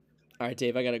All right,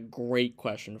 Dave, I got a great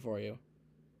question for you.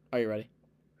 Are you ready?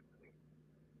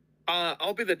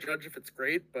 I'll be the judge if it's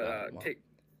great, but Well,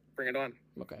 bring it on.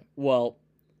 okay. Well,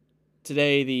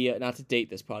 today, not to date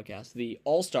this podcast, the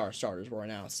All-Star starters were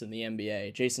announced in the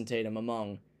NBA. Jason Tatum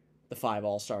among the 5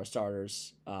 All-Star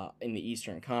starters in the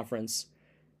Eastern Conference,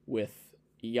 with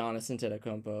Giannis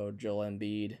Antetokounmpo, Joel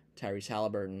Embiid, Tyrese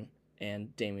Halliburton,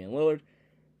 and Damian Lillard.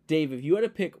 Dave, if you had to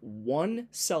pick one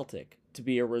Celtic to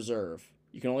be a reserve,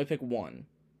 you can only pick one.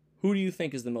 Who do you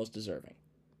think is the most deserving?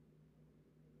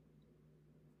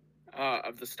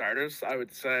 Of the starters, I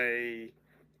would say.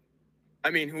 I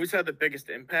mean, who's had the biggest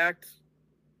impact?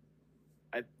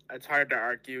 It's hard to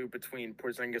argue between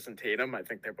Porzingis and Tatum. I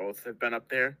think they both have been up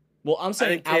there. Well, I'm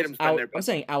saying Tatum's been there. I'm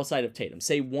saying outside of Tatum.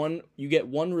 Say one, you get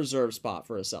one reserve spot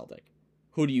for a Celtic.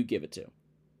 Who do you give it to?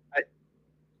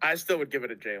 I still would give it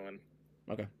to Jalen.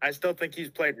 Okay. I still think he's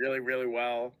played really, really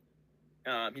well.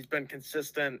 He's been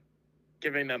consistent,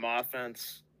 giving them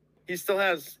offense. He still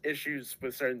has issues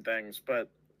with certain things, but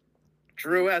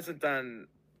Drew hasn't done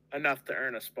enough to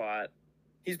earn a spot.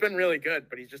 He's been really good,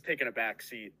 but he's just taken a back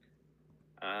seat.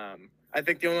 I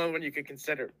think the only one you could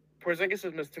consider, Porzingis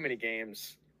has missed too many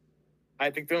games. I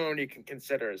think the only one you can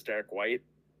consider is Derek White.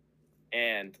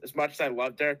 And as much as I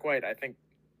love Derek White, I think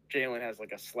Jalen has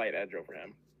like a slight edge over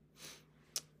him.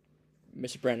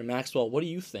 Mr. Brandon Maxwell, what do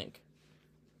you think?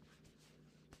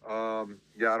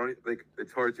 Yeah, I don't like.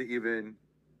 It's hard to even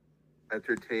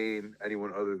entertain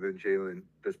anyone other than Jalen,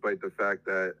 despite the fact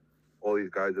that all these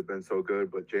guys have been so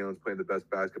good. But Jalen's playing the best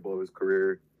basketball of his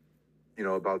career. You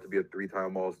know, about to be a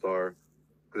 3-time All-Star,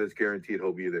 because it's guaranteed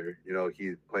he'll be there. You know,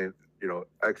 he's playing,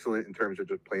 excellent in terms of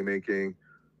just playmaking,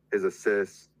 his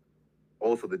assists,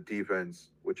 also the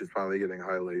defense, which is finally getting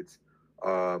highlights.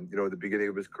 At the beginning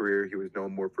of his career, he was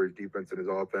known more for his defense and his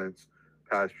offense.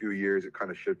 Past few years, it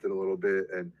kind of shifted a little bit,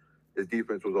 and his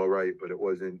defense was all right, but it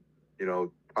wasn't,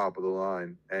 top of the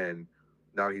line. And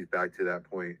now he's back to that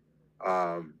point.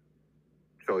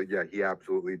 So, yeah, he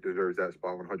absolutely deserves that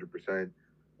spot 100%.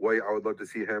 White, I would love to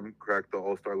see him crack the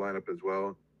All-Star lineup as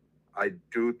well. I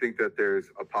do think that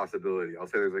there's a possibility. I'll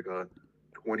say there's like a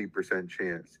 20%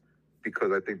 chance,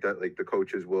 because I think that like the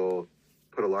coaches will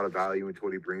put a lot of value into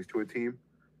what he brings to a team,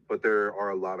 but there are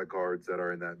a lot of guards that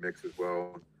are in that mix as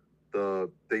well.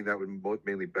 The thing that would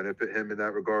mainly benefit him in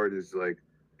that regard is like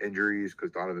injuries,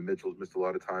 because Donovan Mitchell's missed a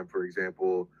lot of time, for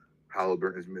example.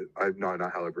 Halliburton is not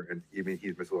Halliburton. Even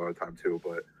he's missed a lot of time too,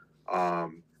 but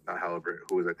not Halliburton.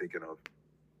 Who was I thinking of?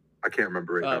 I can't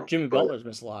remember right now. Jimmy Butler's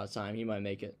missed a lot of time. He might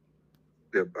make it.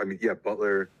 Yeah,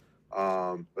 Butler.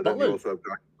 But then we also have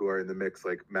guys who are in the mix,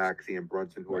 like Maxey and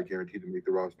Brunson, who are guaranteed to make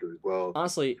the roster as well.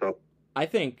 Honestly, I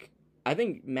think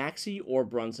Maxey or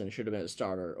Brunson should have been a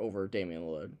starter over Damian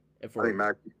Lillard. I think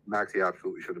Maxey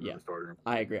absolutely should have been a starter.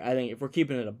 I agree. I think if we're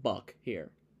keeping it a buck here,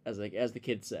 as the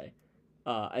kids say,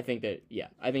 I think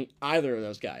either of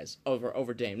those guys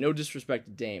over Dame. No disrespect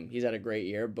to Dame, he's had a great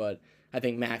year, but I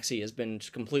think Maxey has been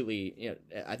completely.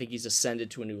 I think he's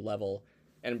ascended to a new level,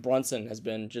 and Brunson has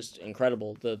been just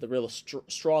incredible. The real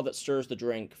straw that stirs the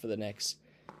drink for the Knicks.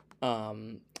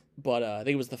 But I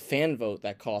think it was the fan vote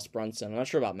that cost Brunson. I'm not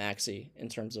sure about Maxey in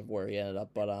terms of where he ended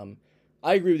up, but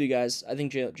I agree with you guys. I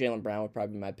think Jaylen Brown would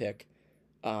probably be my pick.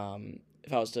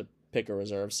 If I was to pick a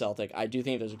reserve Celtic, I do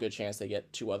think there's a good chance they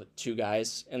get two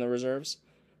guys in the reserves.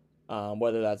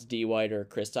 Whether that's D. White or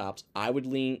Kristaps. I would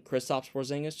lean Kristaps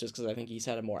Porzingis just because I think he's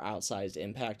had a more outsized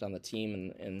impact on the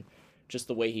team and just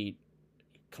the way he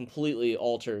completely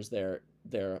alters their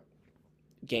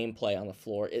gameplay on the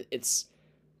floor. It's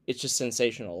just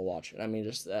sensational to watch. I mean,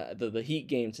 just the Heat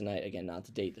game tonight, again, not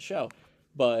to date the show,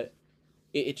 but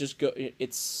I'm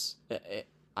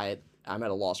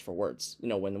at a loss for words.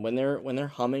 When they're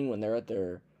humming, when they're at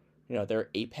their their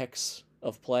apex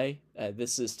of play,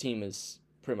 this team is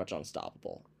pretty much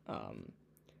unstoppable.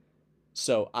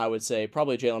 So I would say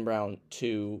probably Jaylen Brown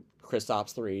 2,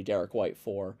 Kristaps 3, Derek White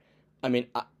 4. I mean,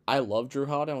 I love Drew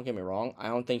Holiday. Don't get me wrong. I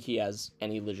don't think he has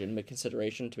any legitimate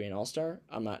consideration to be an All-Star.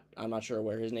 I'm not sure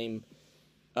where his name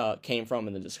came from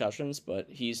in the discussions, but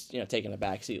he's taking a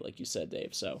backseat, like you said,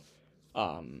 Dave. So,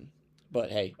 but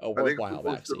hey, a worthwhile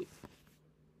backseat.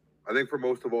 I think for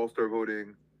most of All-Star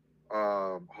voting,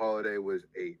 Holiday was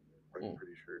 8. I'm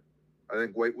pretty sure. I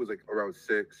think White was like around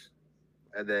 6,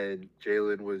 and then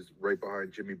Jalen was right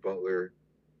behind Jimmy Butler,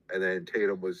 and then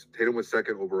Tatum was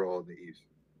second overall in the East.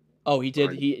 Oh, he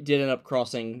did. He did end up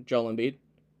crossing Joel Embiid.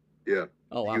 Yeah.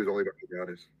 Oh wow. He was only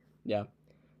behind Giannis.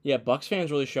 Yeah. Bucks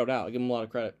fans really showed out. I give him a lot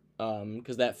of credit.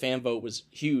 Because that fan vote was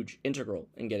huge, integral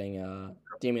in getting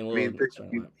Damian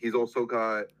Lillard. He's also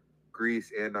got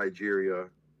Greece and Nigeria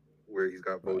where he's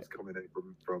got votes coming in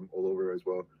from all over as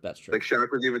well. That's true. Like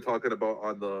Shaq was even talking about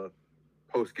on the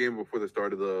post game before the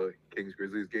start of the Kings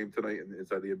Grizzlies game tonight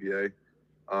inside the NBA,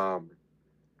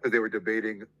 because they were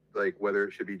debating like whether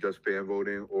it should be just fan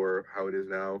voting or how it is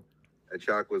now. And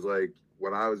Shaq was like,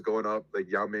 when I was going up, like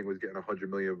Yao Ming was getting 100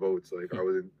 million votes. Like I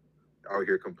wasn't out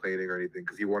here complaining or anything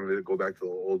because he wanted to go back to the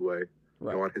old way.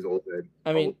 Right. You know, on his old head.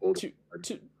 I mean,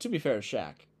 to be fair to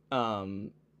Shaq,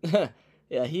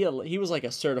 yeah, he was like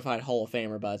a certified Hall of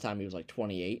Famer by the time he was like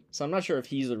 28. So I'm not sure if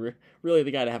he's really the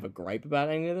guy to have a gripe about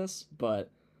any of this, but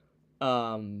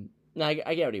no, I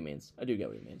get what he means. I do get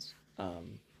what he means.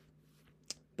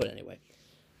 But anyway,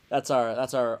 that's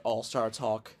our All-Star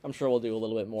talk. I'm sure we'll do a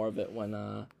little bit more of it when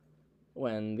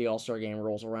the All-Star game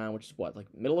rolls around, which is what, like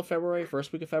middle of February,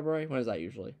 first week of February. When is that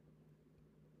usually?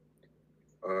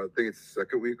 I think it's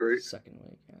second week, right? Second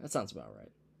week. Yeah, that sounds about right.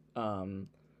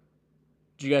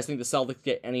 Do you guys think the Celtics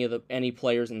get any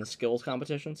players in the skills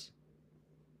competitions?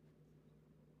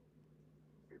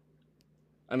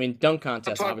 I mean, dunk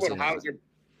contest, obviously.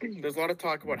 There's a lot of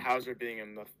talk about Hauser being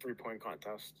in the 3-point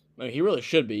contest. I mean, he really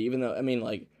should be, even though, I mean,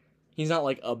 like, he's not,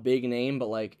 like, a big name, but,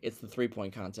 like, it's the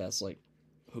 3-point contest. Like,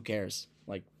 who cares?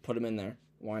 Like, put him in there.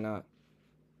 Why not?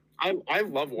 I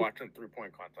love watching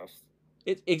 3-point contests.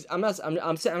 I'm not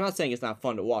saying it's not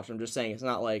fun to watch. I'm just saying it's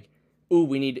not like, ooh,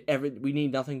 we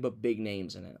need nothing but big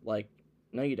names in it. Like,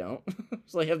 no, you don't.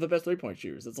 It's like have the best 3-point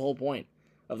shooters. That's the whole point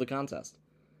of the contest.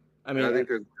 I mean, I think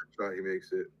there's a shot he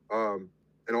makes it.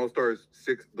 And All Stars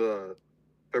the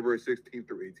February 16th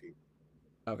through 18th.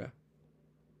 Okay.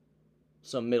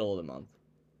 So middle of the month.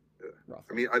 Yeah. Roughly.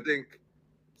 I mean, I think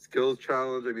skills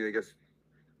challenge. I mean, I guess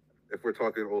if we're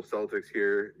talking old Celtics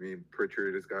here, I mean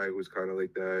Pritchard, this guy who's kind of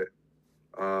like that.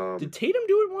 Did Tatum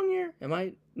do it one year? Am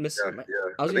I missing? Yeah.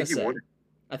 I was gonna say.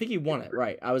 I think he won it.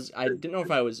 Right. I didn't know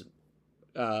if I was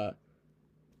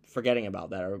forgetting about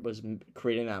that or was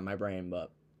creating that in my brain,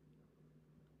 but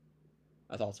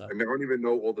I thought so. I mean, I don't even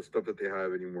know all the stuff that they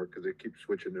have anymore because they keep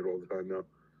switching it all the time now.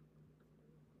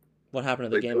 What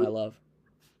happened to the game I love?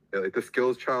 Yeah, like the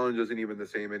skills challenge isn't even the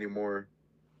same anymore.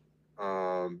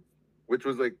 Which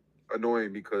was like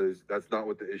annoying because that's not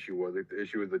what the issue was. Like the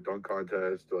issue was the dunk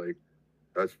contest. Like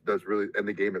that's really and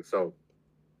the game itself.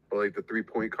 But like the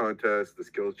 3-point contest, the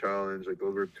skills challenge, like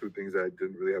those were two things that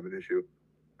didn't really have an issue.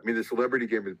 I mean, the celebrity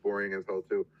game is boring as hell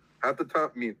too. Half the time,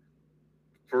 I mean,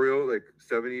 for real, like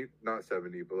 70, not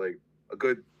 70, but like a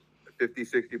good 50,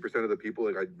 60% of the people,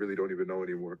 like I really don't even know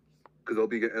anymore. Because they'll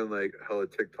be getting like hella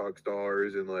TikTok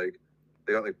stars and like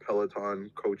they got like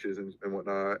Peloton coaches and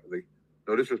whatnot. Like,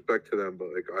 no disrespect to them,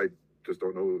 but like I just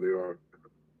don't know who they are.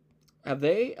 Have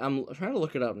they? I'm trying to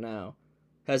look it up now.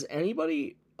 Has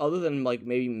anybody other than like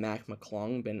maybe Mac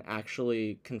McClung been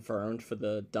actually confirmed for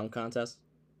the dunk contest?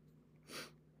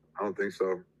 I don't think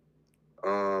so. The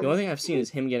only thing I've seen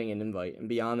is him getting an invite, and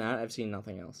beyond that, I've seen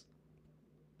nothing else.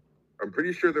 I'm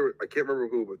pretty sure I can't remember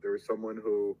who, but there was someone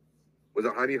who was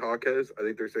it Jaime Jaquez? I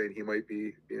think they're saying he might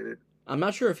be in it. I'm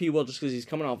not sure if he will, just because he's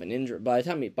coming off an injury. By the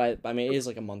time I mean, it is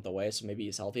like a month away, so maybe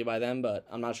he's healthy by then. But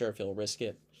I'm not sure if he'll risk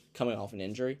it coming off an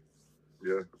injury.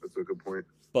 Yeah, that's a good point.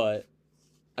 But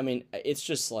I mean, it's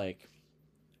just like,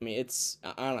 I mean,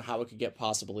 I don't know how it could get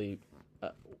possibly,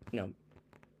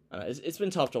 it's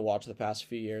been tough to watch the past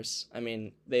few years. I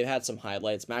mean, they've had some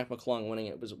highlights. Mac McClung winning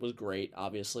it was great,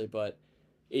 obviously, but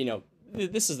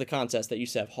this is the contest that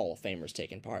used to have Hall of Famers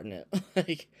taking part in it.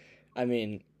 Like, I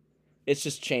mean, it's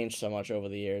just changed so much over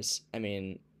the years. I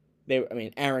mean,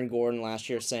 Aaron Gordon last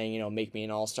year saying, make me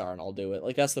an all-star and I'll do it.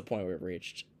 Like, that's the point we've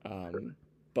reached.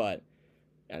 But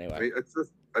anyway. I mean, it's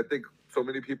just, I think so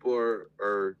many people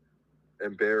are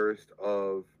embarrassed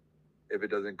of if it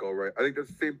doesn't go right. I think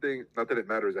that's the same thing, not that it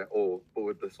matters at all, but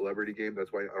with the celebrity game,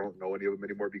 that's why I don't know any of them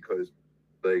anymore because,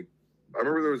 like, I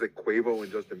remember there was, like, Quavo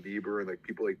and Justin Bieber and, like,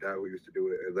 people like that who used to do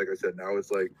it. And like I said, now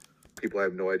it's, like, people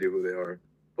have no idea who they are.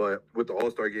 But with the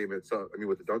All-Star game itself, I mean,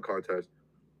 with the dunk contest,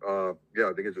 yeah,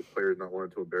 I think it's just players not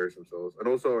wanting to embarrass themselves. And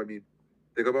also, I mean,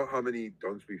 think about how many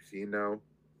dunks we've seen now.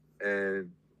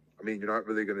 And, I mean, you're not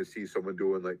really going to see someone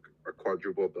doing, like, a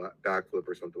quadruple backflip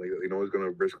or something like that. No one's going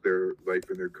to risk their life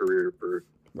and their career for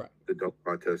the dunk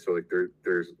contest. So, like,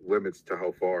 there's limits to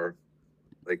how far,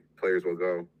 like, players will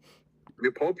go. I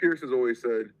mean, Paul Pierce has always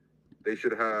said they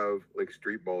should have, like,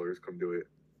 street ballers come do it.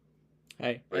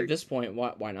 Hey, like, at this point,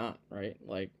 why not, right?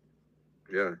 Like,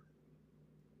 yeah,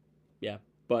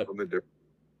 but something different.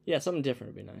 Yeah, something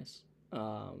different would be nice.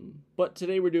 But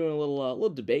today we're doing a little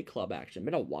debate club action.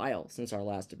 Been a while since our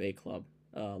last debate club,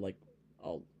 like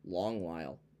a long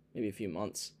while, maybe a few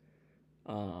months.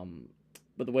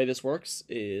 But the way this works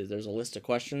is there's a list of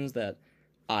questions that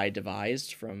I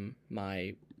devised from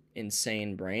my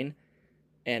insane brain,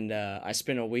 and I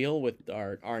spin a wheel with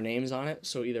our names on it.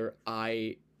 So either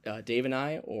Dave and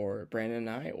I, or Brandon and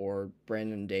I, or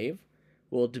Brandon and Dave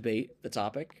will debate the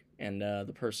topic, and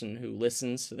the person who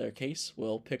listens to their case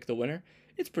will pick the winner.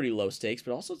 It's pretty low stakes,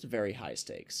 but also it's very high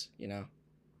stakes. You know,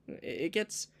 it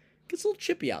gets a little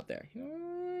chippy out there. You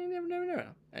know, you never know.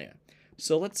 Anyway,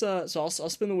 so let's I'll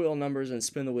spin the wheel of numbers and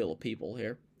spin the wheel of people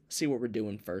here. See what we're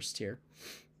doing first here.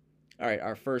 All right,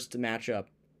 our first matchup,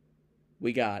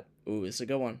 we got, this is a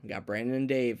good one. We got Brandon and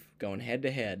Dave going head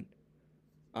to head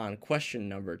on question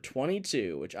number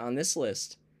 22, which on this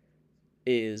list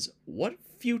is, what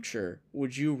future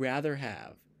would you rather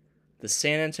have? The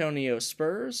San Antonio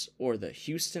Spurs or the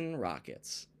Houston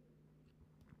Rockets?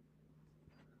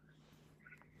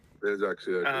 There's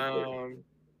actually a good question.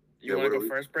 You want to go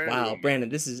first, Brandon? Wow, Brandon,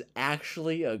 this is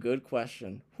actually a good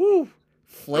question. Whew,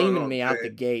 flaming me out the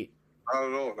gate. Not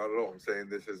at all. I'm saying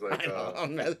this is like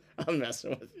I'm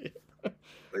messing with you. Like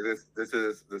this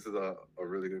is a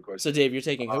really good question. So Dave, you're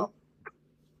taking who?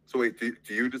 So wait, do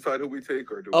you decide who we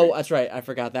take, or do Oh, we? that's right. I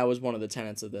forgot. That was one of the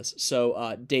tenets of this.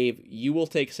 So, Dave, you will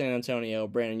take San Antonio.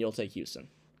 Brandon, you'll take Houston.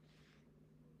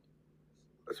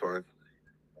 That's fine.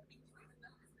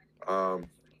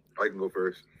 I can go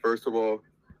first. First of all,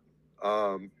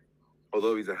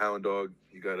 although he's a hound dog,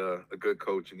 you got a good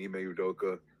coach in Ime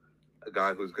Udoka, a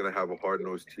guy who's going to have a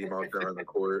hard-nosed team out there on the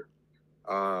court.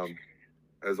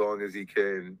 As long as he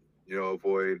can,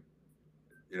 avoid,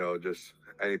 just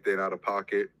anything out of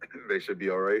pocket, they should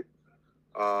be all right.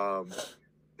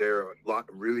 They're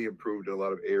really improved in a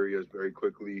lot of areas very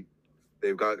quickly.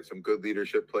 They've got some good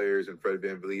leadership players in Fred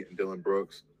VanVleet and Dylan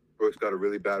Brooks. Brooks got a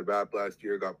really bad rap last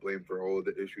year, got blamed for all of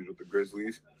the issues with the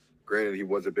Grizzlies. Granted, he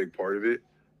was a big part of it,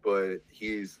 but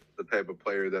he's the type of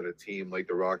player that a team like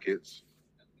the Rockets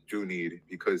do need,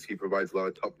 because he provides a lot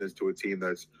of toughness to a team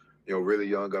that's, really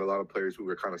young, got a lot of players who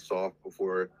were kind of soft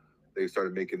before they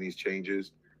started making these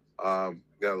changes. Got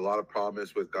a lot of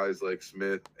promise with guys like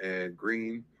Smith and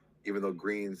Green, even though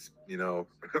Green's,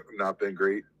 not been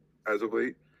great as of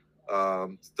late.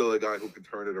 Still a guy who can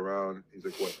turn it around. He's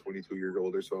like, 22 years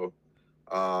old or so.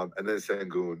 And then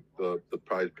Sengun, the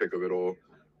prize pick of it all.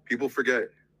 People forget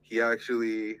he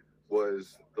actually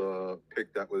was the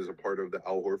pick that was a part of the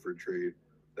Al Horford trade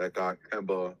that got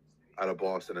Kemba out of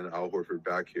Boston and Al Horford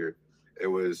back here. It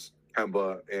was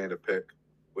Kemba and a pick,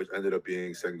 which ended up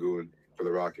being Sengun for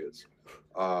the Rockets.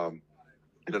 In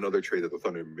another trade that the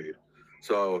Thunder made.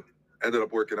 So ended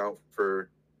up working out for,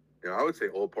 I would say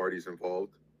all parties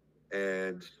involved.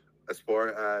 And as far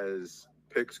as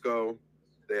picks go,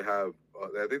 they have,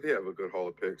 I think they have a good haul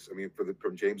of picks. I mean,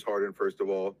 from James Harden, first of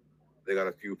all, they got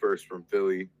a few firsts from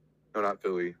Philly. No, not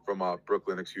Philly, from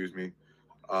Brooklyn, excuse me.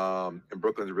 And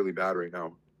Brooklyn's really bad right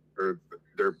now. Or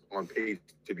they're on pace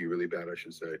to be really bad, I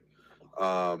should say.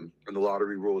 And the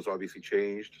lottery rules obviously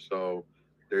changed. So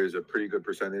there's a pretty good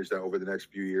percentage that over the next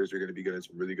few years, you're going to be getting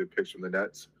some really good picks from the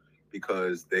Nets,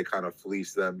 because they kind of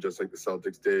fleeced them just like the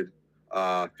Celtics did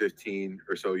 15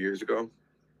 or so years ago.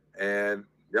 And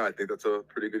yeah, I think that's a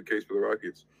pretty good case for the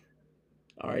Rockets.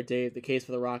 All right, Dave, the case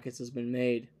for the Rockets has been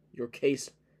made. Your case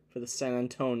for the San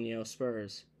Antonio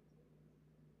Spurs.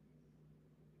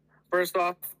 First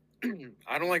off,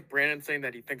 I don't like Brandon saying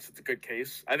that he thinks it's a good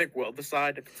case. I think we'll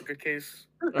decide if it's a good case.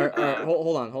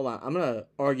 Hold on. I'm going to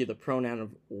argue the pronoun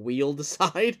of we'll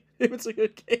decide if it's a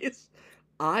good case.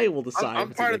 I will decide.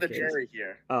 I'm part of the jury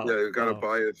here. Oh, yeah, you got a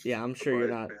bias. Yeah, I'm sure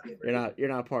you're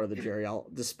not part of the jury. I'll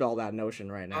dispel that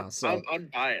notion right now. I'm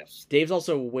unbiased. Dave's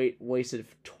also wasted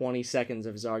 20 seconds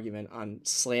of his argument on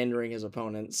slandering his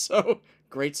opponent. So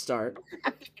great start.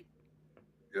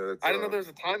 Yeah, I didn't know there was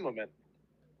a time limit.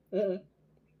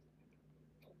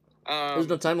 There's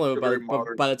no time limit.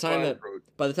 By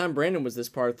the time Brandon was this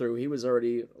far through, he was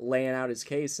already laying out his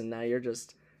case, and now you're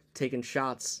just taking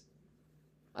shots.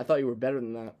 I thought you were better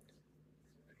than that.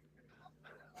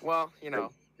 Well, you're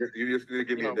just gonna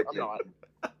give me a nickname.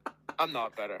 I'm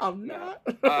not better. I'm not.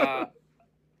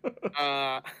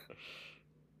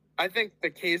 I think the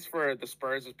case for the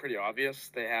Spurs is pretty obvious.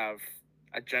 They have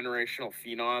a generational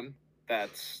phenom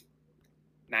that's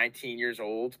 19 years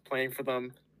old playing for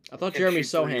them. I thought Jeremy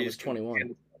Sohan was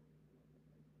 21.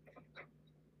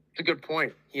 It's a good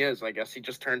point. He is. I guess he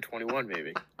just turned 21,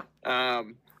 maybe.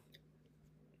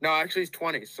 No, actually, he's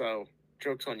 20, so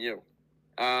joke's on you.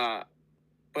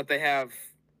 But they have,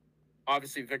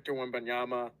 obviously, Victor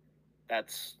Wembanyama.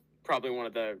 That's probably one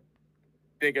of the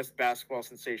biggest basketball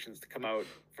sensations to come out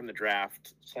from the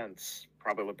draft since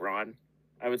probably LeBron,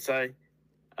 I would say.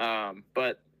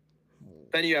 But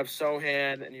then you have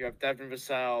Sohan, and you have Devin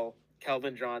Vassell,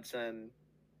 Keldon Johnson.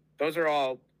 Those are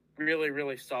all really,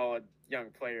 really solid young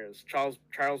players. Charles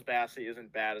Bassey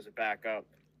isn't bad as a backup.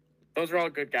 Those are all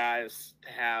good guys to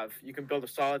have. You can build a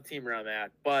solid team around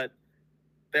that. But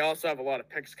they also have a lot of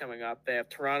picks coming up. They have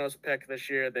Toronto's pick this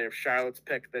year. They have Charlotte's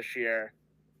pick this year.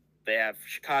 They have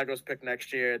Chicago's pick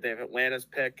next year. They have Atlanta's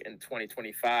pick in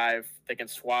 2025. They can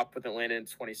swap with Atlanta in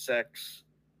 26.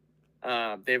 They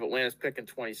have Atlanta's pick in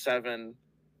 27.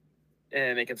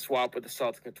 And they can swap with the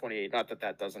Celtics in 28. Not that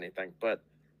that does anything, but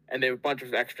and they have a bunch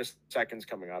of extra seconds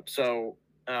coming up. So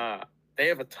they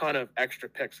have a ton of extra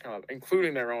picks coming up,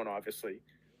 including their own, obviously,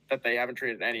 that they haven't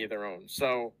traded any of their own.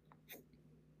 So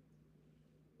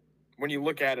when you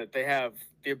look at it, they have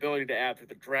the ability to add through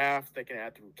the draft. They can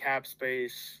add through cap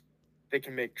space. They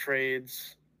can make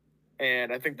trades.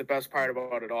 And I think the best part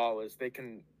about it all is they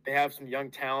have some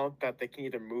young talent that they can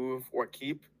either move or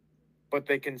keep, but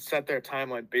they can set their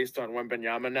timeline based on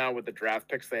Wembanyama now with the draft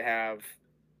picks they have.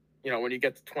 You know, when you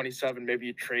get to 27, maybe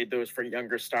you trade those for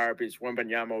younger star because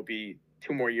Wembanyama will be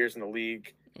 2 more years in the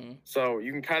league. So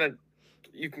you can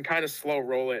kind of slow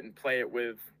roll it and play it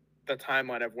with the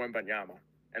timeline of Wembanyama.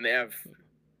 And they have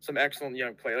some excellent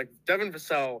young players. Like Devin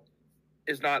Vassell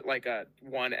is not like a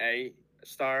 1A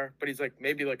star, but he's like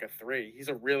maybe like a 3. He's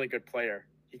a really good player.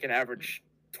 He can average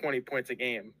 20 points a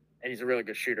game, and he's a really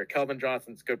good shooter. Kelvin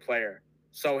Johnson's a good player.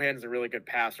 Sohan's a really good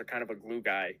passer, kind of a glue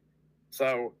guy.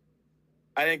 So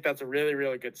I think that's a really,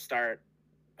 really good start.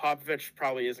 Popovich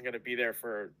probably isn't going to be there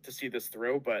to see this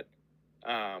through, but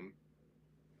I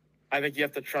think you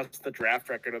have to trust the draft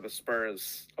record of the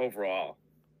Spurs overall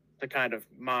to kind of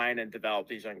mine and develop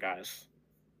these young guys.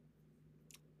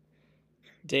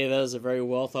 Dave, that is a very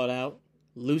well thought out,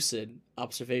 lucid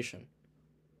observation.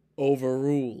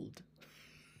 Overruled.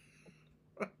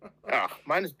 Oh,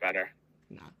 mine is better.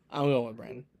 Nah, I'm going with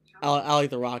Brandon. I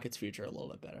like the Rockets' future a little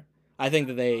bit better. I think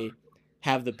that they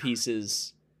have the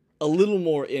pieces a little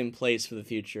more in place for the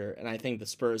future, and I think the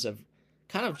Spurs have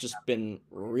kind of just been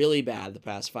really bad the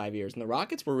past 5 years. And the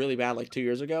Rockets were really bad like 2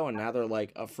 years ago, and now they're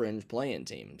like a fringe play-in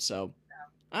team. So,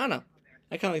 I don't know.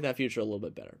 I kind of like that future a little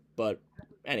bit better. But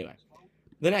anyway,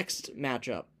 the next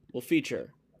matchup will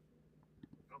feature...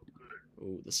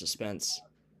 Ooh, the suspense.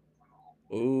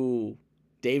 Ooh,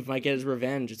 Dave might get his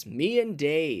revenge. It's me and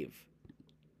Dave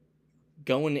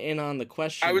going in on the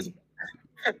question. I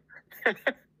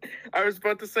was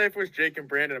about to say if it was Jake and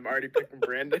Brandon. I'm already picking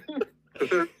Brandon.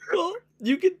 Well,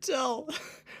 you can tell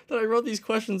that I wrote these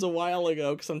questions a while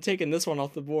ago because I'm taking this one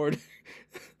off the board.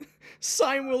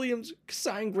 Sign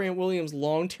Grant Williams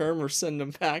long term or send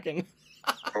him packing.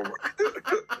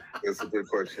 That's a good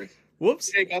question.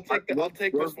 Whoops. Jake, I'll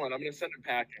take this one. I'm gonna send him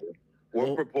packing.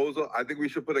 One proposal, I think we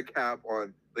should put a cap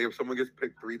on, like, if someone gets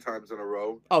picked 3 times in a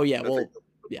row. Oh yeah, that's well, like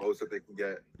the most that they can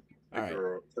get. All right.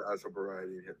 To add some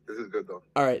variety. This is good though.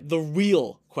 All right, the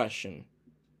real question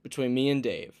between me and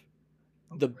Dave: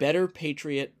 the better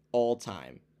Patriot all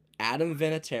time, Adam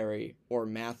Vinatieri or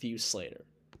Matthew Slater?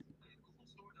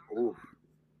 Ooh.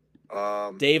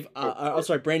 Dave, I'm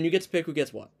sorry, Brandon, you get to pick who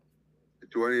gets what.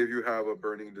 Do any of you have a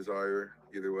burning desire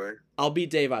either way? I'll beat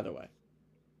Dave either way.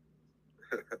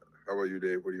 How about you,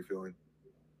 Dave? What are you feeling?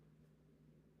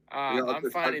 I'm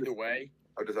fine either way.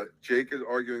 I'll decide. Jake is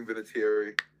arguing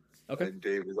Vinatieri. Okay. And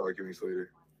Dave is arguing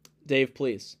Slater. Dave,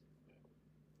 please.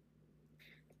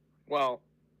 Well,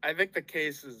 I think the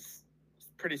case is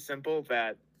pretty simple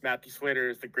that Matthew Slater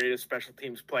is the greatest special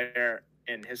teams player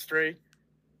in history.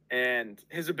 And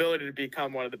his ability to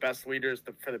become one of the best leaders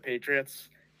for the Patriots.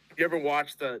 If you ever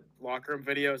watched the locker room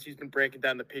videos, he's been breaking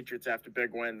down the Patriots after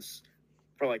big wins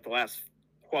for like the last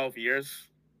 12 years.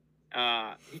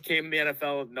 He came in the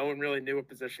NFL. No one really knew what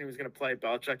position he was going to play.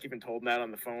 Belichick even told him that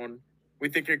on the phone. We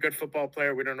think you're a good football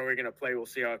player. We don't know where you're going to play. We'll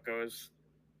see how it goes.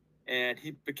 And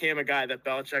he became a guy that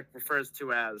Belichick refers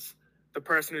to as the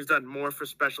person who's done more for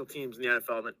special teams in the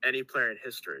NFL than any player in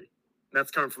history. And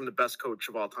that's coming from the best coach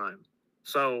of all time.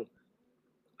 So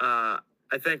I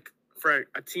think for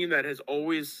a team that has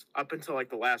always, up until like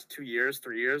the last 2 years,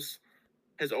 3 years,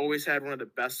 has always had one of the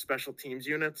best special teams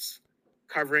units,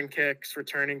 covering kicks,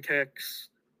 returning kicks,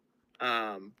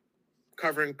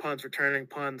 covering punts, returning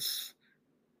punts,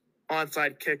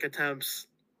 onside kick attempts.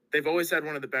 They've always had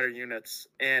one of the better units.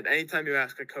 And anytime you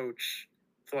ask a coach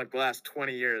for like the last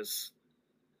 20 years,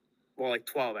 well, like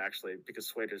 12 actually, because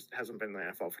Slater hasn't been in the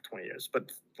NFL for 20 years, but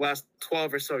the last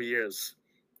 12 or so years,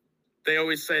 they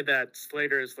always say that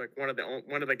Slater is like one of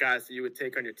the guys that you would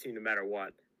take on your team no matter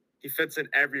what. He fits in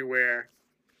everywhere.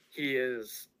 He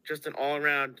is just an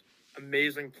all-around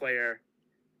amazing player.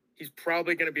 He's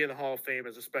probably going to be in the Hall of Fame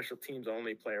as a special teams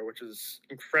only player, which is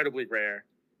incredibly rare.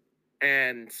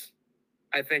 And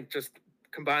I think just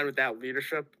combined with that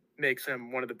leadership makes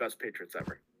him one of the best Patriots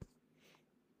ever.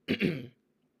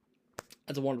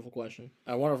 That's a wonderful question.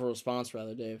 A wonderful response,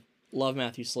 rather, Dave. Love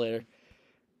Matthew Slater.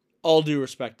 All due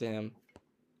respect to him.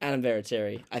 Adam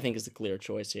Vinatieri, I think, is the clear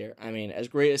choice here. I mean, as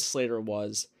great as Slater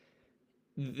was,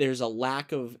 there's a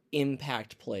lack of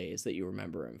impact plays that you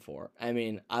remember him for. I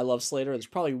mean, I love Slater. There's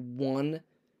probably one.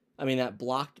 I mean, that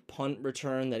blocked punt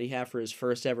return that he had for his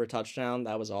first ever touchdown,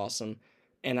 that was awesome.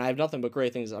 And I have nothing but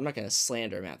great things. I'm not going to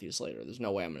slander Matthew Slater. There's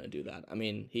no way I'm going to do that. I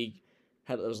mean,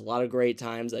 there was a lot of great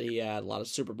times that he had, a lot of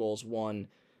Super Bowls won,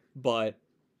 but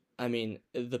I mean,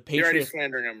 the Patriots. You're already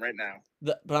slandering him right now.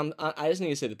 I just need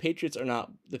to say the Patriots are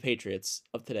not the Patriots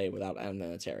of today without Adam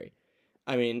Vinatieri.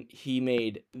 I mean, he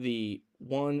made the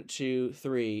 1, 2,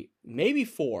 3, maybe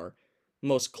 4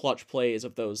 most clutch plays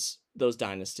of those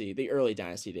dynasty, the early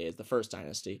dynasty days, the first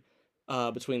dynasty,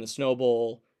 between the Snow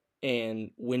Bowl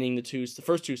and winning the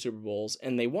first 2 Super Bowls,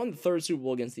 and they won the third Super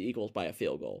Bowl against the Eagles by a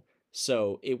field goal.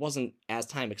 So it wasn't as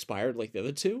time expired like the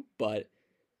other 2, but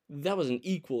that was an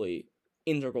equally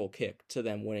integral kick to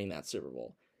them winning that Super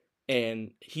Bowl.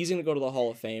 And he's going to go to the Hall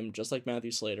of Fame just like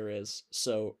Matthew Slater is.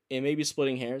 So it may be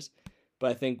splitting hairs, but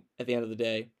I think at the end of the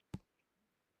day,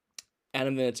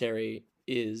 Adam Vinatieri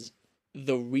is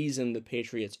the reason the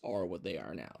Patriots are what they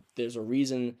are now. There's a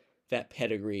reason that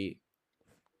pedigree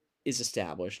is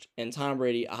established. And Tom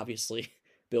Brady, obviously,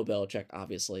 Bill Belichick,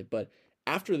 obviously. But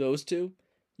after those 2,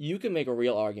 you can make a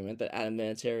real argument that Adam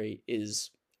Vinatieri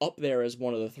is up there as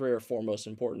one of the 3 or 4 most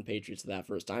important Patriots of that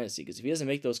first dynasty. Because if he doesn't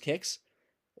make those kicks,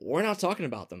 we're not talking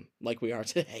about them like we are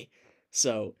today.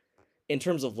 So in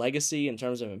terms of legacy, in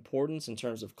terms of importance, in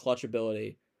terms of clutch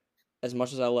ability, as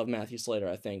much as I love Matthew Slater,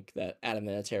 I think that Adam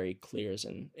Vinatieri clears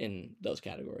in those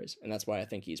categories. And that's why I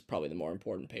think he's probably the more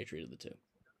important Patriot of the 2.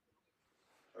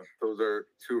 Those are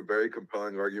 2 very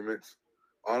compelling arguments.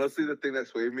 Honestly, the thing that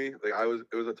swayed me,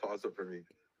 it was a toss-up for me.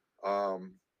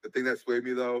 The thing that swayed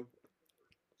me, though,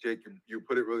 Jake, you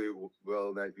put it really well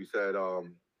in that you said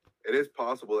it is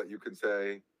possible that you can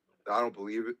say, I don't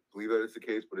believe that it's the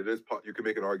case, but you can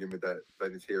make an argument that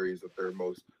Vinatieri is the 3rd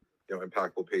most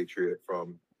impactful Patriot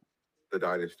from the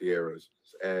dynasty eras.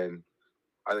 And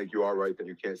I think you are right that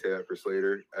you can't say that for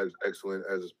Slater, as excellent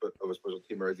of a special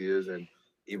teamer as he is. And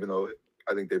even though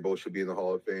I think they both should be in the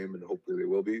Hall of Fame, and hopefully they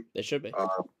will be. They should be.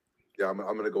 Yeah, I'm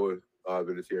going to go with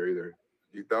Vinatieri there.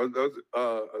 That was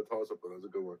a toss-up. That was a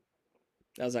good one.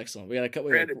 That was excellent. We got to cut.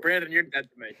 Brandon, you're dead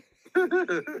to me.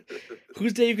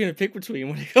 Who's Dave going to pick between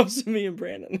when it comes to me and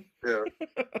Brandon? Yeah.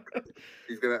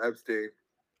 He's going to abstain.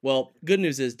 Well, good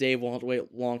news is Dave won't have to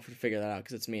wait long to figure that out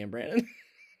because it's me and Brandon.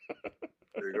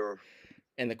 There you go.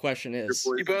 And the question is...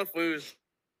 You both lose.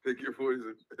 Pick your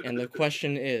poison. And the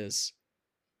question is...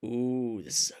 Ooh,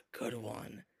 this is a good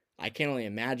one. I can't only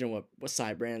imagine what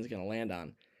side Brandon's going to land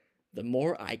on. The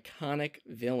more iconic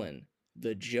villain,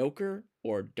 the Joker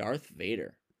or Darth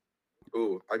Vader?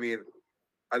 Ooh, I mean,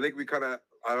 I think we kind of...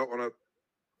 I don't want to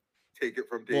take it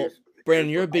from Dave. Well, Brandon,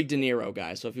 you're a big De Niro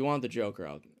guy, so if you want the Joker,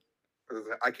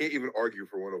 I can't even argue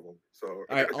for one of them. So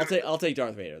all right, I'll take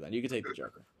Darth Vader then. You can take the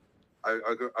Joker.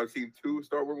 I've seen 2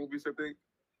 Star Wars movies, I think.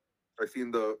 I've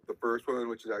seen the first one,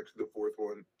 which is actually the 4th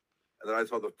one, and then I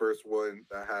saw the first one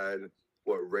that had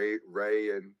Ray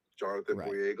and Jonathan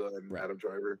Boyega and Adam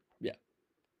Driver. Yeah.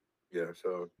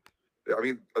 So I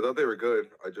mean, I thought they were good.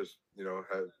 I just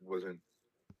wasn't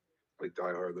like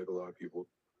diehard like a lot of people.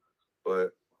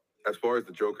 But as far as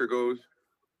the Joker goes,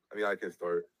 I mean, I can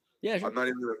start. Yeah, sure. I'm not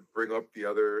even going to bring up the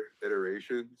other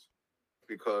iterations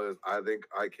because I think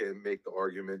I can make the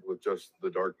argument with just the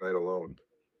Dark Knight alone.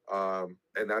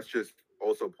 And that's just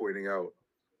also pointing out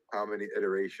how many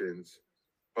iterations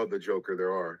of the Joker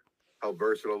there are, how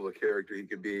versatile the character he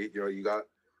can be. You got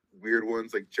weird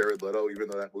ones like Jared Leto, even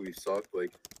though that movie sucked,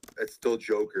 like that's still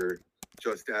Joker,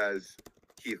 just as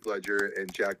Heath Ledger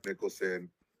and Jack Nicholson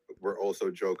were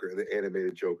also Joker, the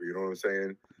animated Joker. You know what I'm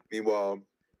saying? Meanwhile,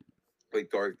 like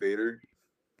Darth Vader,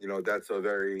 that's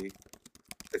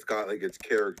it's got like its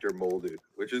character molded,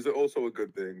 which is also a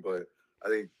good thing. But I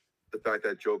think the fact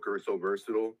that Joker is so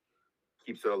versatile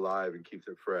keeps it alive and keeps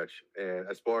it fresh. And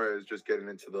as far as just getting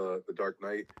into the Dark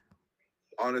Knight,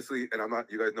 honestly, and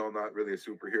you guys know I'm not really a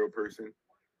superhero person.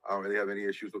 I don't really have any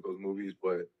issues with those movies,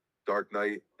 but Dark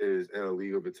Knight is in a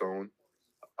league of its own.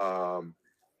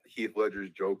 Heath Ledger's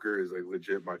Joker is like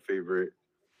legit my favorite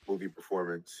movie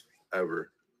performance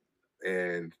ever.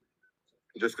 And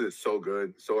just because it's so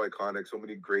good, so iconic, so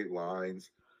many great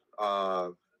lines,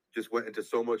 just went into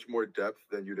so much more depth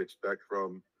than you'd expect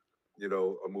from,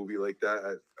 a movie like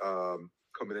that,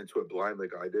 coming into it blind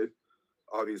like I did.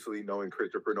 Obviously, knowing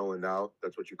Christopher Nolan now,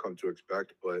 that's what you come to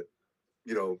expect. But,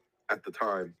 at the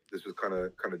time, this was kind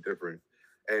of different.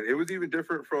 And it was even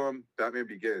different from Batman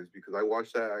Begins because I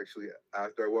watched that actually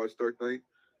after I watched Dark Knight.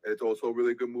 And it's also a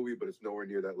really good movie, but it's nowhere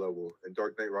near that level. And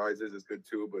Dark Knight Rises is good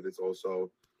too, but it's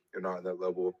also you're not in that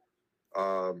level.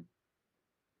 Um,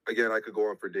 again, I could go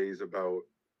on for days about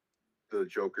the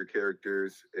Joker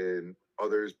characters and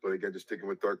others, but again, just sticking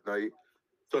with Dark Knight,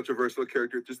 such a versatile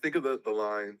character. Just think of the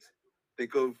lines,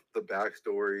 think of the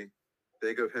backstory,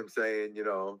 think of him saying,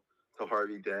 to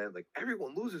Harvey Dent, like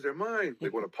everyone loses their mind.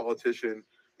 Like when a politician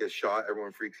gets shot,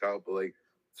 everyone freaks out, but like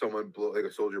like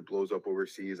a soldier blows up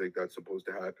overseas, like that's supposed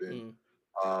to happen.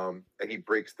 And he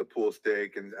breaks the pool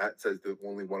stick and says that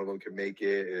only one of them can make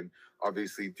it. And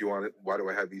obviously, why do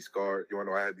I have these scars? Do you want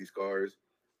to know I have these scars?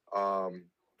 Um,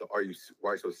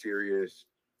 why so serious?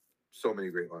 So many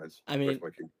great lines. I mean,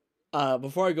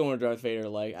 before I go into Darth Vader,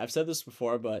 like I've said this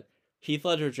before, but Heath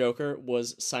Ledger Joker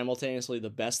was simultaneously the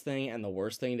best thing and the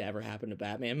worst thing to ever happen to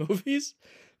Batman movies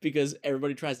because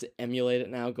everybody tries to emulate it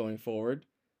now going forward.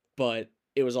 But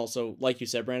it was also, like you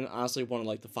said, Brandon, honestly one of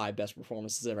like the 5 best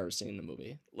performances I've ever seen in the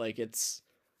movie. Like it's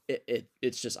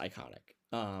just iconic.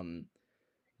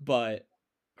 But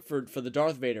for the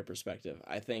Darth Vader perspective,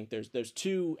 I think there's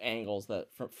 2 angles that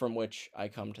from which I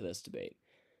come to this debate.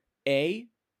 A,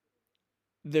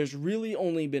 there's really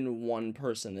only been one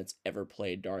person that's ever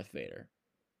played Darth Vader,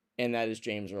 and that is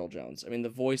James Earl Jones. I mean, the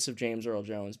voice of James Earl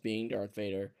Jones being Darth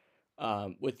Vader,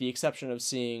 with the exception of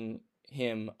seeing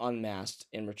him unmasked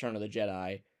in Return of the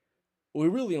Jedi, we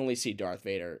really only see Darth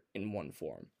Vader in one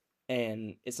form.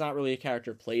 And it's not really a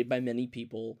character played by many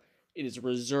people. It is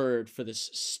reserved for this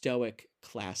stoic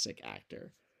classic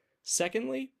actor.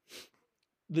 Secondly,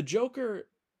 the Joker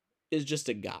is just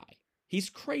a guy.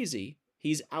 He's crazy.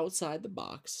 He's outside the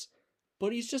box,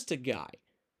 but he's just a guy.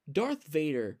 Darth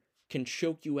Vader can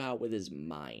choke you out with his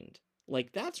mind.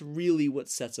 Like, that's really what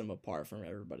sets him apart from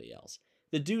everybody else.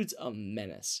 The dude's a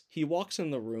menace. He walks in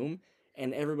the room,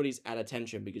 and everybody's at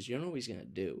attention because you don't know what he's going to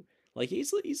do. Like,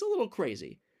 he's a little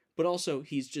crazy, but also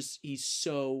he's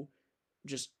so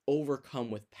just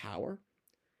overcome with power.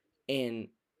 And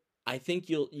I think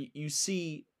you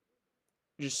see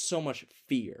just so much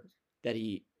fear that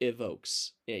he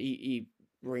evokes. He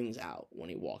brings out when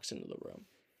he walks into the room.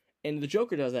 And the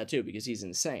Joker does that too because he's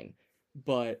insane.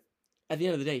 But at the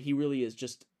end of the day, he really is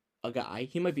just a guy.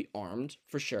 He might be armed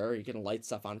for sure. He can light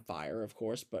stuff on fire, of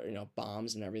course, but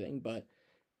bombs and everything, but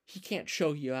he can't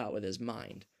choke you out with his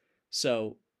mind.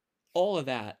 So all of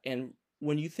that, and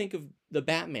when you think of the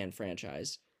Batman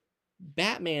franchise,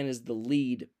 Batman is the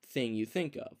lead thing you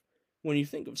think of. When you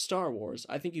think of Star Wars,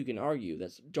 I think you can argue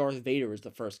that Darth Vader is the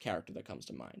first character that comes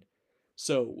to mind.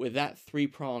 So with that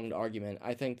 3-pronged argument,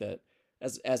 I think that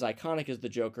as iconic as the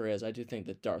Joker is, I do think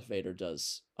that Darth Vader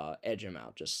does edge him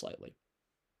out just slightly.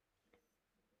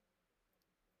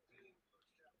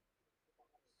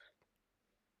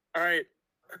 All right,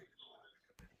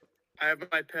 I have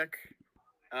my pick.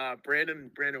 Brandon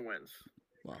wins.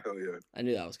 Well, hell yeah! I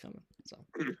knew that was coming, so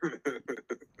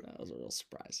that was a real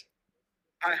surprise.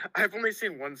 I've only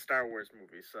seen one Star Wars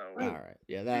movie, so all right,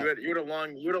 yeah, that you had a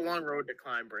long road to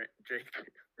climb, Jake.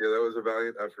 Yeah, that was a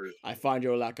valiant effort. I find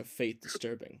your lack of faith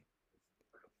disturbing.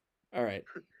 All right.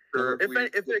 Sure,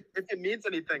 if it means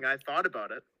anything, I thought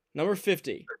about it. Number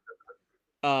 50.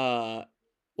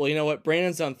 Well, you know what?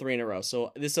 Brandon's done 3 in a row,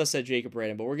 so this does say Jake and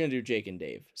Brandon, but we're gonna do Jake and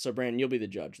Dave. So Brandon, you'll be the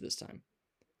judge this time.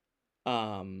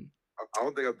 I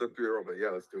don't think I've done 3 in a row, but yeah,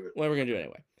 let's do it. Well, we're gonna do it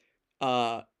anyway.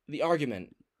 The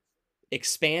argument: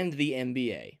 expand the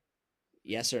NBA.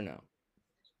 Yes or no?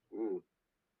 Ooh.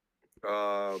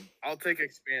 I'll take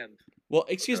expand. Well,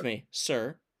 excuse me,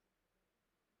 sir.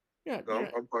 Yeah, no,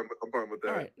 I'm fine with that.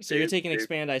 All right, so you're taking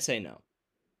expand. I say no.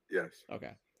 Yes.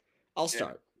 Okay, I'll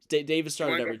start. David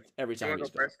started every time he's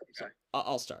going. So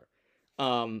I'll start.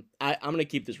 I'm gonna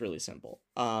keep this really simple.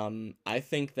 I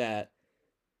think that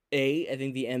I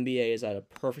think the NBA is at a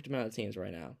perfect amount of teams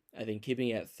right now. I think keeping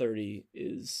it at 30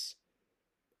 is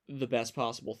the best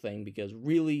possible thing because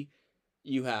really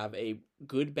you have a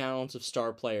good balance of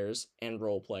star players and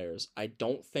role players. I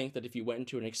don't think that if you went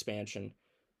into an expansion,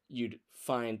 you'd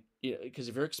find, because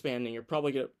if you're expanding, you're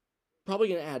probably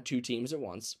gonna add 2 teams at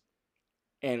once.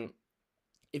 And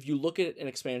if you look at an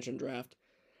expansion draft,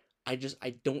 I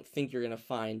don't think you're gonna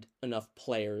find enough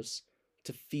players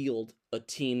to field a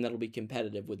team that'll be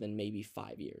competitive within maybe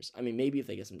 5 years. I mean, maybe if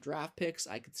they get some draft picks,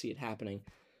 I could see it happening.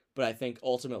 But I think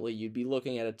ultimately you'd be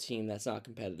looking at a team that's not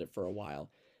competitive for a while.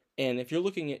 And if you're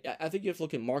looking at, I think you have to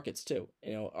look at markets too.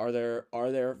 Are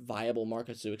there viable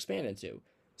markets to expand into?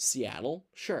 Seattle,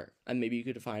 sure, and maybe you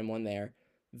could find one there.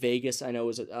 Vegas, I know,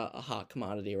 is a hot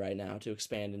commodity right now to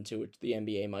expand into, which the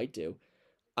NBA might do.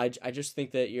 I just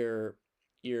think that you're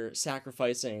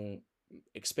sacrificing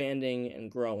expanding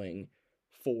and growing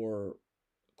for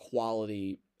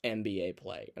quality NBA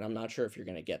play. And I'm not sure if you're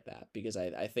going to get that because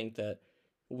I think that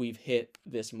we've hit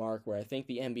this mark where I think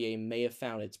the NBA may have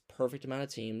found its perfect amount of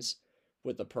teams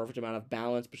with the perfect amount of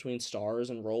balance between stars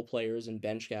and role players and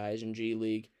bench guys and G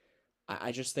League.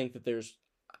 I just think that there's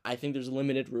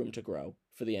limited room to grow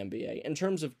for the NBA in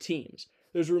terms of teams.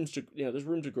 There's room to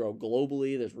grow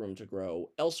globally, there's room to grow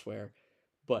elsewhere,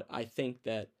 but I think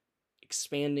that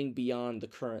expanding beyond the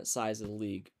current size of the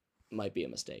league might be a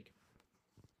mistake.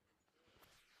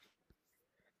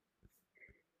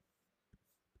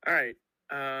 All right.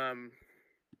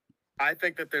 I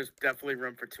think that there's definitely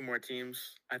room for 2 more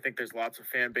teams. I think there's lots of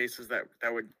fan bases that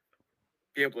would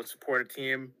be able to support a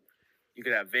team. You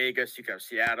could have Vegas, you could have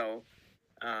Seattle,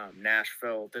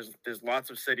 Nashville. There's lots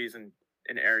of cities and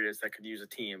areas that could use a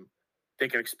team. They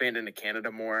could expand into Canada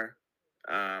more.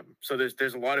 So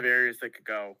there's a lot of areas that could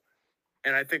go.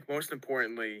 And I think most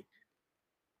importantly,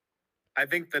 I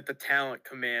think that the talent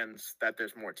commands that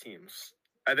there's more teams.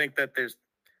 I think that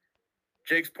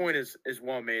Jake's point is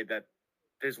well made that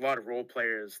there's a lot of role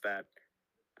players that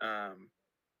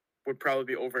would probably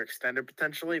be overextended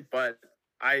potentially, but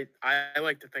I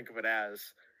like to think of it as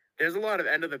there's a lot of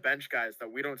end of the bench guys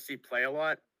that we don't see play a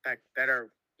lot that are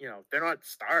they're not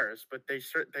stars, but they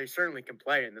certainly can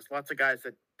play, and there's lots of guys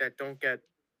that don't get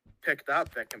picked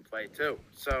up that can play too.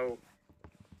 So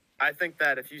I think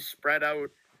that if you spread out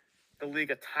the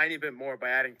league a tiny bit more by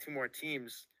adding 2 more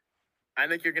teams, I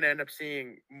think you're going to end up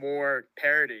seeing more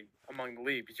parity among the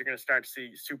league because you're going to start to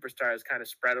see superstars kind of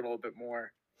spread a little bit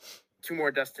more. 2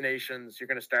 more destinations, you're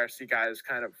going to start to see guys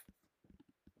kind of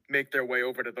make their way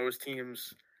over to those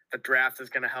teams. The draft is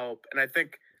going to help. And I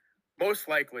think most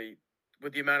likely,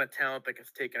 with the amount of talent that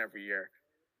gets taken every year,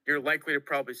 you're likely to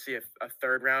probably see a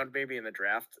 3rd round maybe in the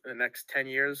draft in the next 10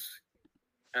 years,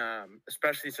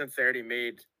 especially since they already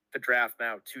made the draft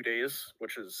now 2 days,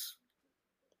 which is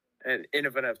in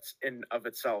of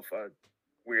itself a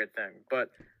weird thing. But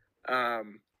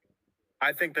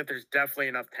I think that there's definitely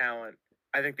enough talent.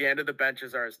 I think the end of the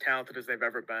benches are as talented as they've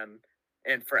ever been.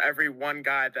 And for every one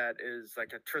guy that is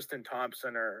like a Tristan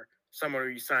Thompson or someone who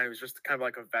you sign who's just kind of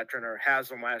like a veteran, or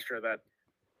Haslam last year that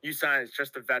you sign as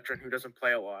just a veteran who doesn't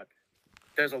play a lot,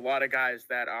 there's a lot of guys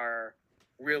that are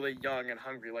really young and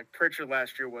hungry. Like Pritchard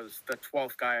last year was the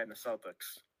 12th guy in the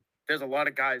Celtics. There's a lot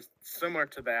of guys similar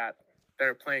to that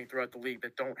are playing throughout the league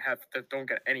that don't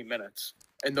get any minutes.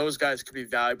 And those guys could be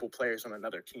valuable players on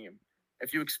another team.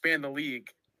 If you expand the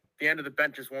league, the end of the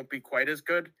benches won't be quite as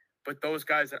good, but those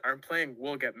guys that aren't playing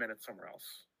will get minutes somewhere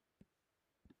else.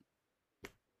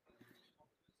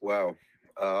 Wow.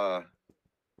 I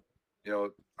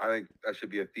think that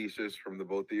should be a thesis from the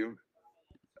both of you.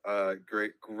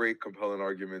 Great, compelling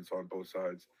arguments on both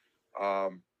sides.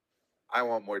 I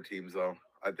want more teams though.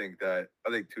 I think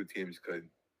 2 teams could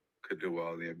do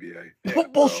well in the NBA. Yeah,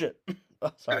 bullshit.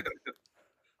 Sorry.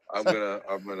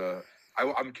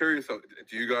 I'm curious.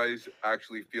 Do you guys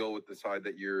actually feel with the side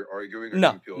that you're arguing? Or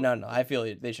No, do you feel... no. I feel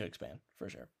they should expand for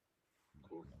sure.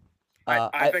 Cool.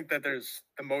 I think that there's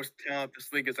the most talent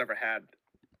this league has ever had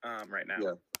right now.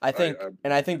 Yeah. I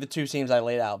think the 2 teams I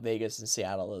laid out, Vegas and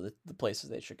Seattle, are the places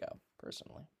they should go,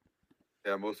 personally.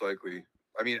 Yeah, most likely.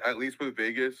 I mean, at least with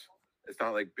Vegas, it's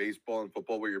not like baseball and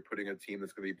football where you're putting a team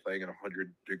that's going to be playing in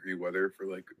 100-degree weather for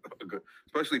like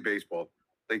especially baseball,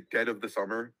 like dead of the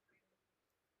summer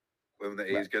when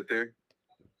the A's get there.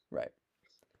 Right.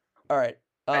 All right.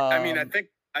 I mean, I think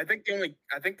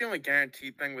the only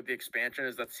guaranteed thing with the expansion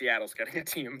is that Seattle's getting a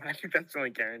team. I think that's the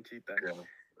only guaranteed thing. Yeah,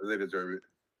 they deserve it.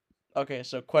 Okay,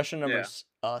 so question number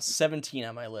 17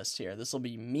 on my list here. This will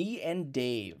be me and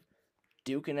Dave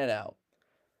duking it out.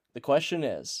 The question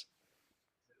is,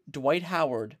 Dwight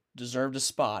Howard deserved a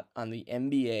spot on the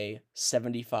NBA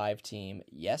 75 team,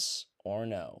 yes or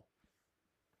no?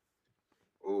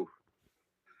 Oh.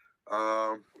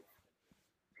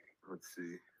 Let's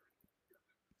see.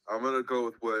 I'm going to go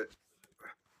with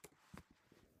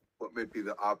what may be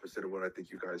the opposite of what I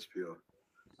think you guys feel.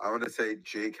 I'm going to say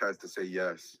Jake has to say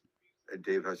yes, and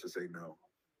Dave has to say no.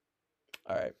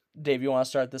 All right. Dave, you want to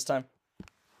start this time?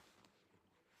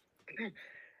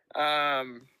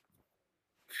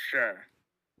 Sure.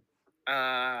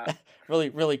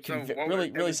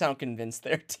 Really sound convinced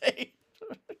there, Dave.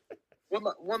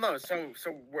 Well, no. So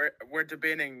we're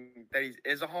debating that he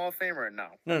is a Hall of Famer or no?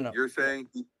 No. You're saying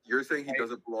he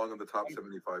doesn't belong on the top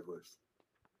 75 list.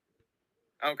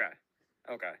 Okay.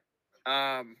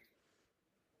 All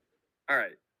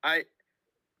right. I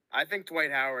think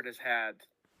Dwight Howard has had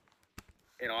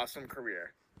an awesome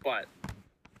career, but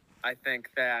I think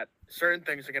that certain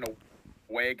things are going to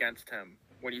weigh against him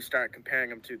when you start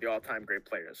comparing him to the all-time great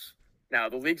players. Now,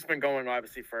 the league's been going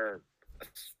obviously for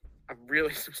a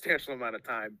really substantial amount of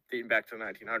time, dating back to the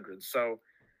 1900s. So,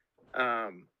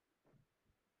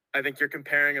 I think you're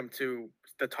comparing him to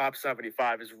the top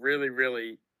 75 is really,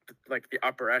 really like the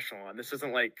upper echelon. This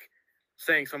isn't like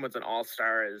saying someone's an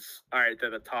all-star is all right. They're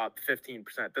the top 15%.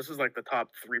 This is like the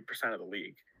top 3% of the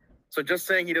league. So just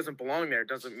saying he doesn't belong there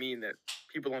doesn't mean that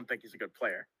people don't think he's a good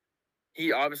player.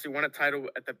 He obviously won a title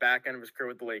at the back end of his career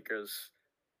with the Lakers.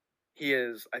 He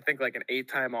is, I think, like an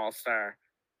 8-time All-Star.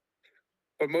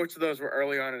 But most of those were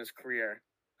early on in his career.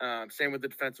 Same with the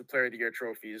Defensive Player of the Year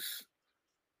trophies.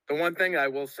 The one thing I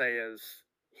will say is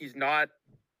he's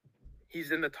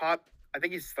in the top. I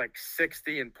think he's like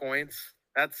 60 in points.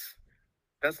 That's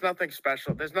nothing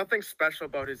special. There's nothing special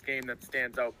about his game that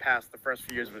stands out past the first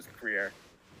few years of his career,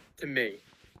 to me.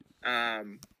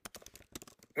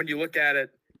 When you look at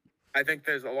it, I think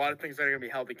there's a lot of things that are going to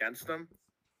be held against him.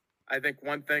 I think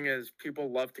one thing is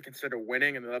people love to consider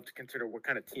winning and they love to consider what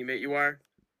kind of teammate you are.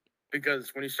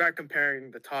 Because when you start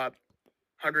comparing the top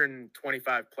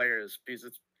 125 players, because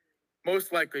it's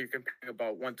most likely you're comparing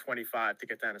about 125 to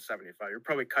get down to 75. You're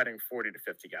probably cutting 40 to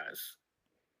 50 guys.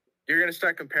 You're going to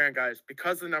start comparing guys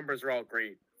because the numbers are all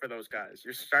great for those guys.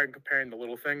 You're starting comparing the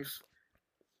little things.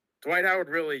 Dwight Howard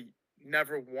really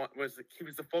never was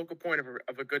the focal point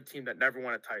of a good team that never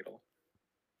won a title.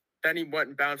 Then he went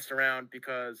and bounced around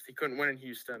because he couldn't win in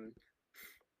Houston,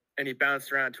 and he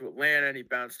bounced around to Atlanta, and he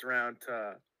bounced around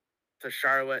to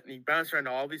Charlotte, and he bounced around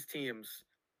to all these teams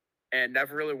and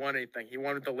never really won anything. He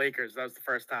won with the Lakers. That was the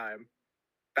first time.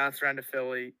 Bounced around to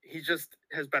Philly. He just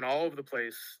has been all over the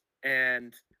place,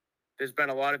 and there's been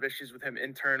a lot of issues with him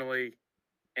internally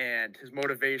and his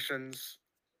motivations.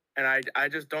 And I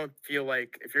just don't feel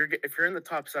like if you're in the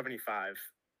top 75,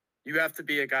 you have to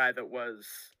be a guy that was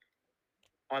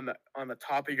on the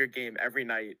top of your game every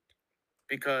night,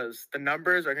 because the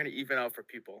numbers are going to even out for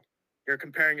people. You're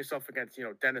comparing yourself against,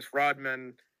 Dennis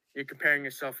Rodman. You're comparing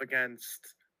yourself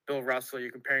against Bill Russell.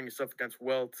 You're comparing yourself against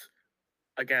Wilt,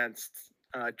 against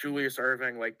Julius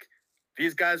Erving. Like,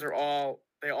 these guys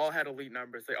they all had elite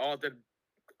numbers. They all did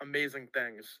amazing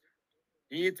things.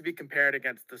 You need to be compared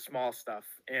against the small stuff,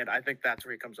 and I think that's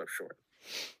where he comes up short.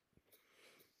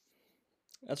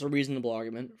 That's a reasonable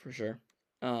argument for sure.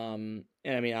 And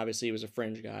I mean, obviously, he was a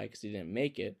fringe guy because he didn't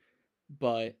make it.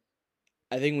 But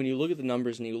I think when you look at the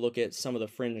numbers and you look at some of the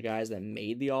fringe guys that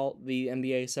made the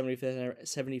NBA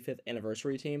 75th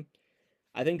anniversary team,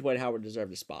 I think Dwight Howard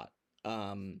deserved a spot.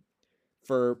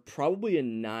 For probably a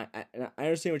 9. I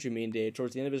understand what you mean, Dave.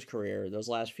 Towards the end of his career, those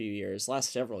last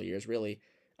several years, really.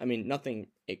 I mean, nothing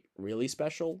really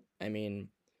special. I mean,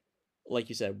 like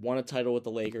you said, won a title with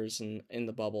the Lakers in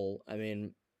the bubble. I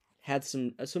mean, had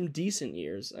some decent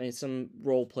years. I mean, some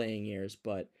role-playing years,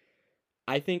 but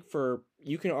I think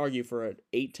you can argue for an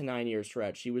 8 to 9 year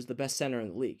stretch, he was the best center in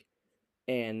the league.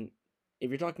 And if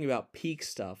you're talking about peak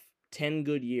stuff, 10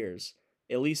 good years,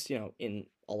 at least, in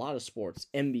a lot of sports,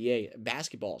 NBA,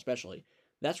 basketball especially,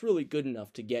 that's really good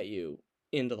enough to get you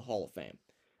into the Hall of Fame.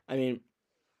 I mean,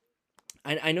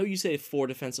 I know you say 4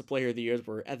 Defensive Player of the Years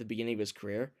were at the beginning of his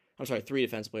career. I'm sorry, 3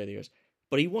 Defensive Player of the Years.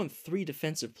 But he won 3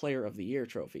 Defensive Player of the Year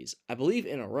trophies, I believe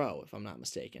in a row, if I'm not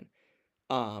mistaken.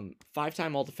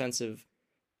 5-time All-Defensive,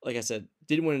 like I said,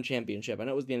 didn't win a championship. I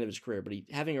know it was the end of his career, but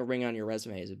having a ring on your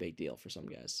resume is a big deal for some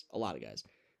guys, a lot of guys.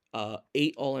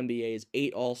 8 All-NBAs,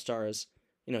 8 All-Stars.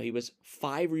 He was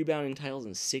 5 rebounding titles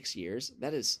in 6 years.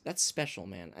 That's special,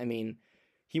 man. I mean,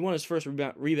 he won his first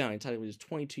rebounding title when he was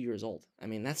 22 years old. I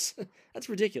mean, that's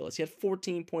ridiculous. He had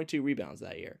 14.2 rebounds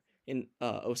that year in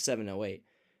 07-08.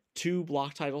 2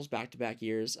 block titles back-to-back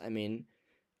years. I mean,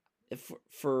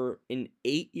 for an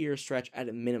 8-year stretch at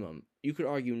a minimum, you could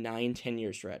argue 9-10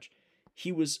 year stretch,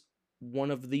 he was one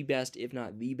of the best, if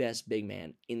not the best, big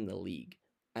man in the league.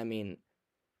 I mean,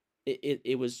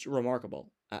 it was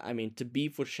remarkable. I mean, to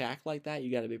beef with Shaq like that,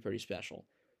 you got to be pretty special.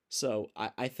 So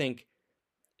I think,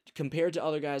 compared to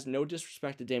other guys, no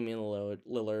disrespect to Damian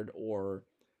Lillard or,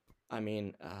 I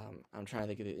mean, I'm trying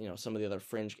to think of some of the other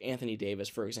fringe, Anthony Davis,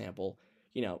 for example.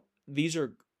 These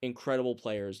are incredible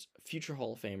players, future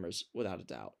Hall of Famers, without a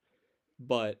doubt.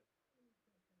 But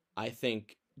I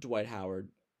think Dwight Howard,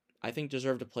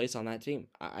 deserved a place on that team.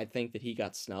 I think that he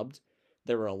got snubbed.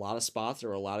 There were a lot of spots. There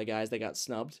were a lot of guys that got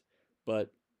snubbed.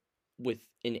 But with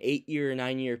an 8-year,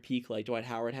 9-year peak like Dwight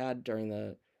Howard had during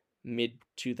the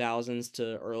mid-2000s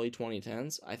to early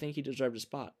 2010s, I think he deserved a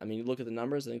spot. I mean, you look at the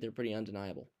numbers, I think they're pretty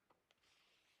undeniable.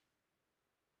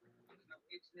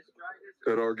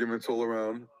 Good arguments all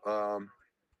around.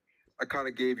 I kind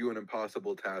of gave you an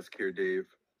impossible task here, Dave.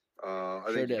 I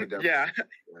Sure think did. Yeah.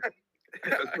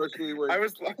 Especially when I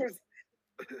was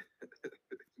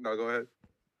no, go ahead.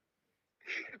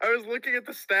 I was looking at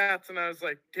the stats and I was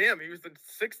like, damn, he was the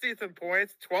 60th in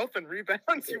points, 12th in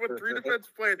rebounds. He won 3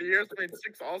 Defensive Player of the Year, made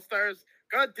 6 All-Stars.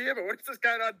 God damn it, what has this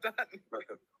guy not done?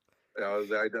 Yeah,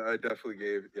 I definitely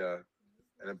gave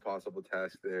an impossible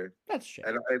task there. That's shit.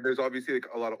 And there's obviously like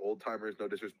a lot of old timers, no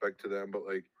disrespect to them, but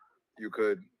like you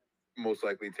could most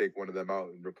likely take one of them out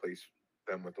and replace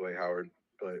them with Dwight Howard.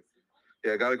 But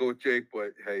yeah, I gotta go with Jake.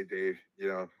 But hey, Dave, you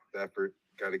know the effort.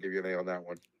 Gotta give you an A on that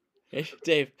one. Hey,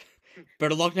 Dave,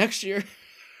 better luck next year.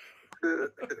 All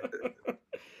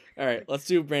right, let's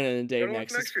do Brandon and Dave Better luck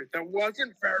next. next year. That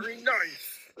wasn't very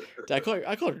nice. Did I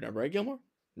called your number, right, Gilmore?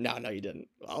 No, you didn't.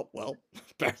 Oh, well,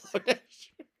 better luck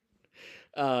next year.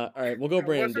 All right, we'll go That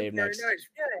Brandon and wasn't Dave very next. nice.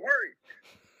 Whoa, hurry.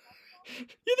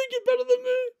 You think you're better than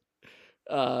me?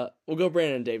 We'll go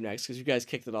Brandon and Dave next because you guys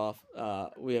kicked it off. I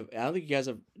don't think you guys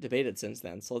have debated since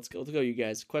then. So let's go you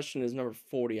guys. Question is number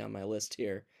 40 on my list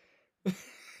here.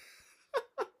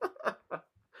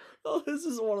 Oh, this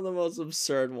is one of the most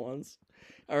absurd ones.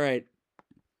 All right.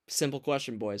 Simple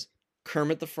question, boys.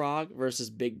 Kermit the Frog versus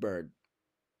Big Bird.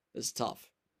 This is tough.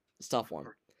 It's a tough one.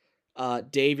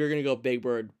 Dave, you're going to go Big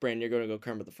Bird. Brandon, you're going to go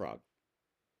Kermit the Frog.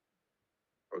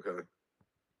 Okay.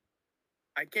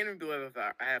 I can't even believe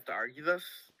I have to argue this.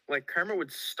 Like, Kermit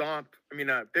would stomp. I mean,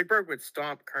 Big Bird would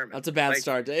stomp Kermit. That's a bad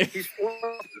start, Dave. He's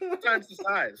 4 times the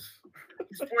size.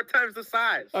 He's 4 times the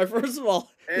size. All right, first of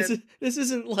all, And- this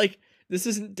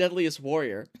isn't Deadliest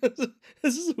Warrior.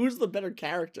 This is who's the better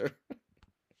character.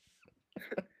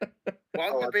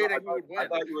 While Oh, debating who would I win.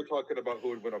 thought you were talking about who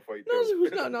would win a fight. No,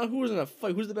 Too. who was in a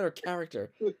fight? Who's the better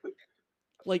character?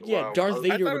 Like, yeah, Wow. Darth I I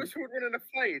Vader thought it would was who would win in a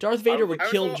fight. Darth Vader was- would I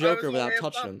was kill all- I Joker was without all amped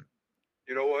touching up. him.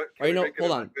 You know what? Or you Can we know, make it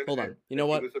hold a on. minute? You know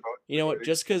what? Do this about You know what?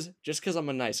 30? Just cause I'm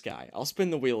a nice guy, I'll spin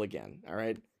the wheel again. All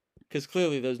right? Because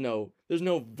clearly there's no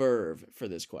verve for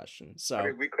this question. So I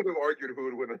mean, we could have argued who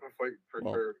would win in a fight for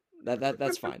Well, sure.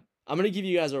 that's fine. I'm gonna give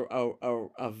you guys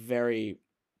a very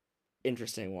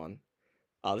interesting one.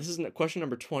 This is question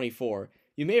number 24.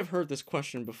 You may have heard this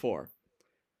question before.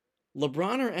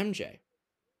 LeBron or MJ?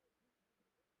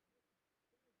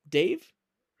 Dave,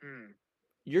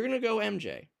 you're gonna go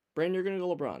MJ. Brandon, you're gonna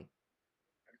go LeBron.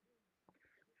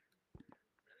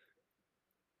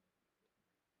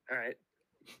 All right.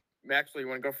 Maxwell, you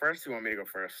want to go first? Or you want me to go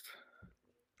first?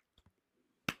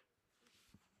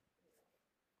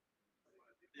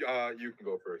 You can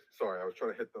go first. Sorry, I was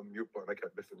trying to hit the mute button. I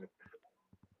kept missing it.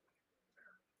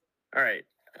 All right.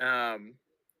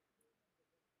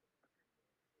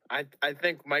 I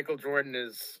think Michael Jordan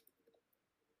is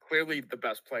clearly the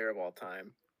best player of all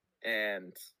time,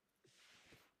 and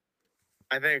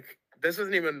I think this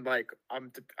isn't even like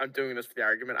I'm doing this for the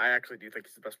argument. I actually do think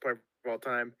he's the best player of all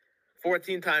time.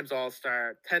 14 times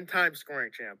All-Star, 10 times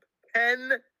scoring champ,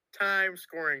 10 times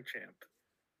scoring champ,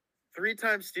 3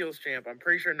 times steals champ. I'm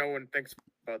pretty sure no one thinks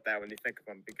about that when you think of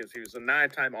him because he was a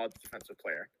 9-time All-Defensive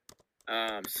Player,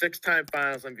 6-time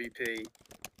Finals MVP,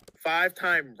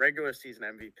 5-time regular season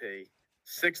MVP,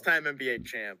 6-time NBA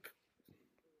champ.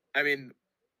 I mean,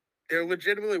 there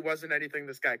legitimately wasn't anything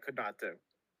this guy could not do.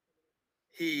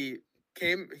 He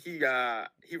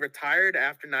retired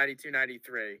after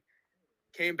 92-93,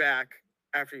 came back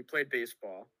after he played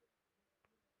baseball,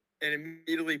 and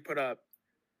immediately put up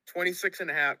 26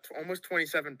 and a half, almost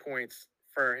 27 points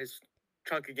for his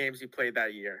chunk of games he played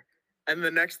that year. And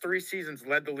the next 3 seasons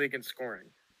led the league in scoring.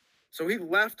 So he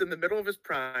left in the middle of his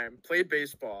prime, played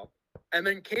baseball, and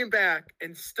then came back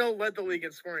and still led the league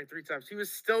in scoring 3 times. He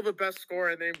was still the best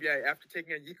scorer in the NBA after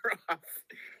taking a year off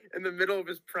in the middle of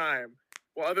his prime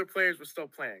while other players were still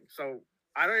playing. So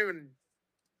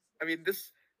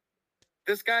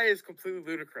this guy is completely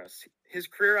ludicrous. His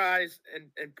career highs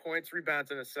in points, rebounds,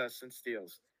 and assists and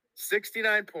steals.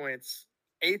 69 points,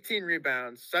 18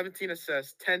 rebounds, 17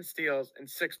 assists, 10 steals, and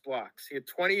 6 blocks. He had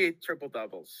 28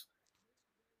 triple-doubles.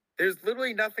 There's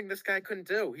literally nothing this guy couldn't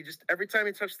do. He just, every time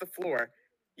he touched the floor,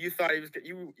 you thought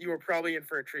you were probably in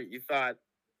for a treat. You thought,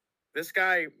 this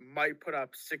guy might put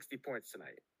up 60 points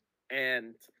tonight.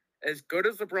 And as good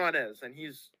as LeBron is, and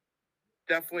he's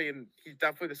definitely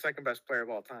the second best player of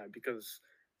all time because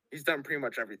he's done pretty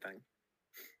much everything.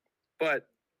 But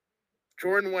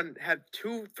Jordan had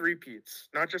 2 3-peats,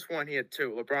 not just one, he had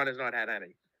 2. LeBron has not had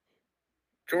any.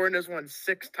 Jordan has won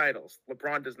 6 titles.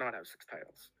 LeBron does not have 6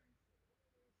 titles.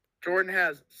 Jordan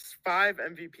has 5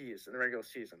 MVPs in the regular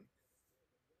season.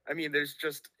 I mean,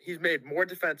 he's made more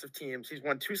defensive teams. He's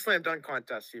won 2 slam dunk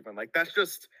contests even. Like, that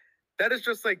is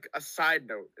just like a side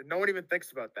note. No one even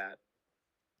thinks about that.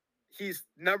 He's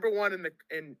number 1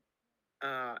 in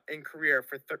in career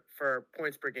for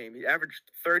points per game. He averaged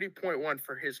 30.1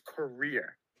 for his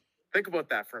career. Think about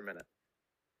that for a minute.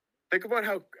 Think about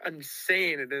how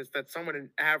insane it is that someone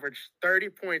averaged 30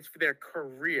 points for their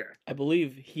career. I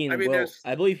believe he and I mean, Will. there's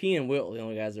I believe he and Will, the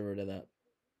only guys that ever did that.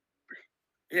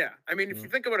 yeah. I mean, if you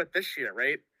think about it this year,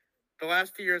 right? The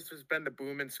last few years has been the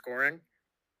boom in scoring.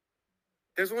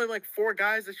 There's only like 4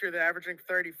 guys this year that are averaging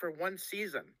 30 for one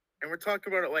season. And we're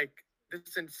talking about it like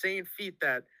this insane feat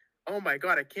that, oh my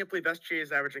God, I can't believe SGA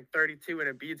is averaging 32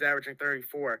 and Embiid's averaging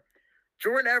 34.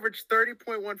 Jordan averaged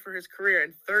 30.1 for his career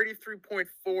and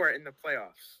 33.4 in the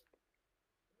playoffs.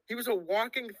 He was a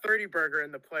walking 30 burger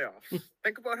in the playoffs.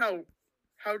 Think about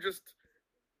how just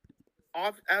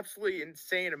absolutely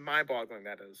insane and mind-boggling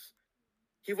that is.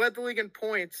 He led the league in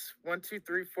points 1, 2,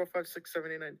 3, 4, 5, 6,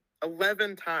 7, 8, 9,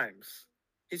 11 times.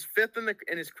 He's 5th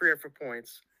in his career for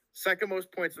points, 2nd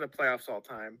most points in the playoffs all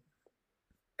time.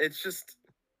 It's just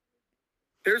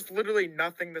there's literally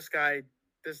nothing this guy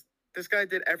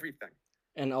did everything.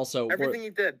 And also everything he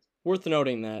did. Worth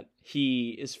noting that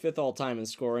he is 5th all time in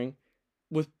scoring,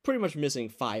 with pretty much missing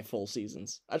 5 full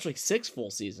seasons. Actually 6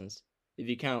 full seasons if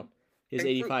you count his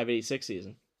 85-86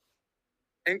 season.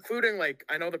 Including, like,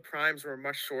 I know the primes were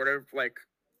much shorter, like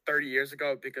 30 years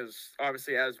ago, because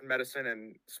obviously as medicine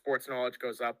and sports knowledge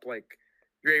goes up, like,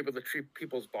 you're able to treat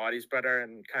people's bodies better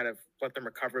and kind of let them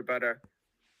recover better.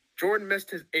 Jordan missed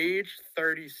his age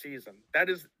 30 season. That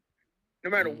is, no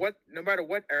matter what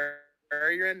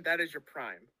area you're in, that is your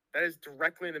prime. That is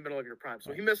directly in the middle of your prime.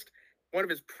 So he missed one of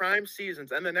his prime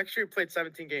seasons, and the next year he played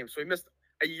 17 games. So he missed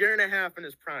a year and a half in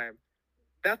his prime.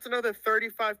 That's another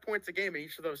 35 points a game in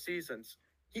each of those seasons.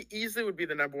 He easily would be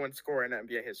the number 1 scorer in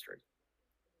NBA history.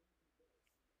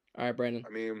 All right, Brandon.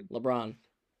 I mean, LeBron.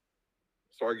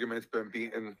 This argument's been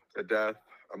beaten to death.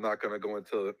 I'm not going to go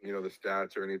into, the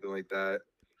stats or anything like that.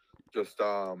 Just,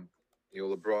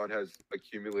 LeBron has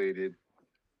accumulated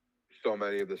so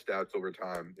many of the stats over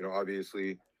time.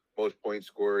 Obviously, most points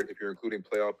scored. If you're including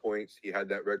playoff points, he had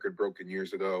that record broken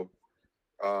years ago.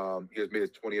 He has made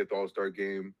his 20th All-Star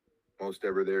game, most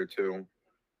ever there too.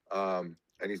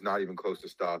 And he's not even close to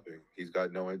stopping. He's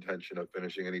got no intention of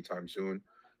finishing anytime soon.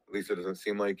 At least it doesn't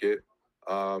seem like it.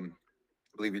 I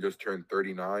believe he just turned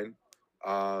 39.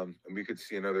 And we could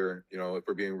see another, if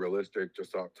we're being realistic,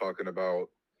 just talking about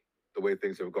the way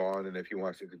things have gone, and if he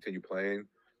wants to continue playing,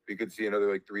 we could see another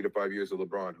like 3 to 5 years of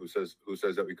LeBron. Who says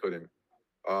that we couldn't?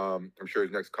 I'm sure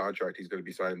his next contract, he's going to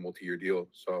be signing a multi-year deal.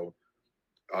 So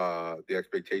the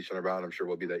expectation around, I'm sure,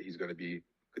 will be that he's going to be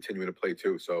continuing to play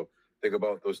too. So think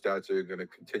about those stats that are going to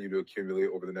continue to accumulate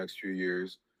over the next few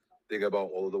years. Think about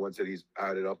all of the ones that he's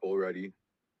added up already.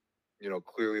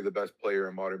 Clearly the best player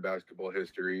in modern basketball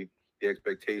history. The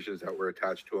expectations that were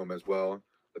attached to him as well.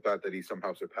 The fact that he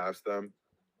somehow surpassed them.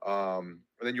 And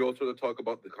then you also talk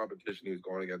about the competition he's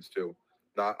going against too.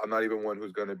 I'm not even one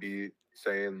who's going to be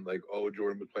saying like, oh,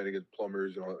 Jordan was playing against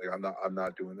plumbers. I'm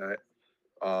not doing that.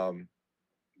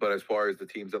 But as far as the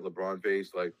teams that LeBron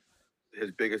faced, like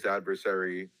his biggest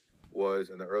adversary was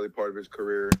in the early part of his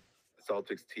career, a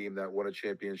Celtics team that won a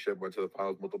championship, went to the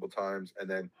finals multiple times, and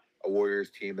then a Warriors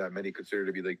team that many consider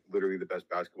to be like literally the best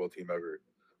basketball team ever.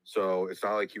 So it's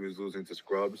not like he was losing to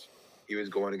scrubs. He was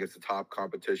going against the top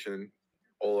competition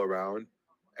all around.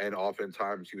 And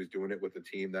oftentimes he was doing it with a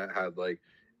team that had like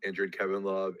injured Kevin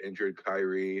Love, injured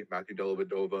Kyrie, Matthew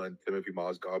Dellavedova, and Timothy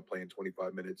Mozgov playing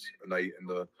 25 minutes a night in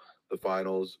the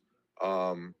finals.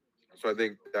 So I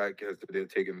think that has to be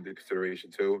taken into consideration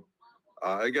too.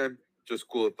 Again, just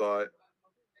school of thought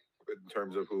in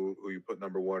terms of who you put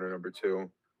number 1 or number 2.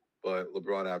 But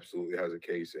LeBron absolutely has a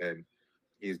case, and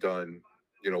he's done,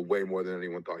 way more than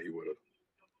anyone thought he would have.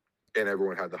 And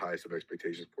everyone had the highest of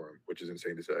expectations for him, which is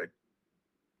insane to say.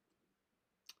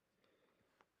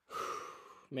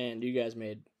 Man, you guys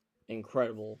made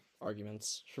incredible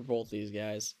arguments for both these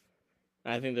guys.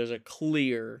 I think there's a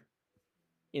clear,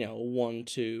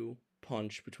 1-2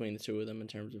 punch between the two of them in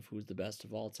terms of who's the best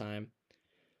of all time.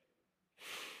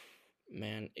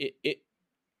 Man,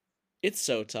 it's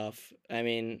so tough. I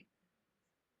mean,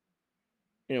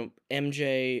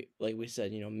 MJ, like we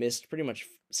said, missed pretty much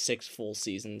 6 full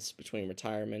seasons between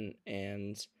retirement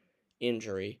and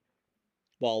injury,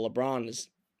 while LeBron has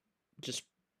just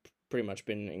pretty much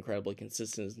been incredibly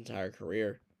consistent his entire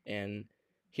career, and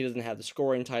he doesn't have the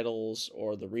scoring titles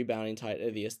or the rebounding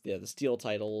title, the steal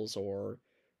titles or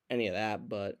any of that,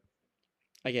 but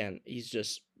again, he's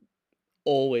just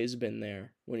always been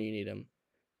there when you need him.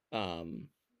 God,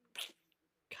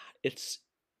 it's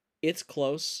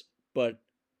close, but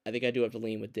I think I do have to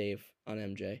lean with Dave on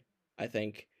MJ. I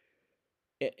think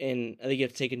and I think you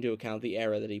have to take into account the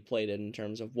era that he played in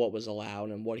terms of what was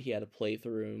allowed and what he had to play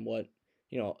through and what,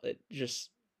 just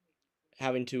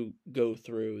having to go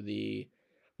through the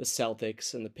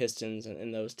Celtics and the Pistons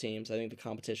and those teams. I think the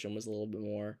competition was a little bit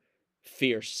more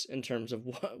fierce in terms of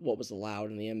what was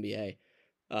allowed in the NBA.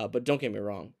 But don't get me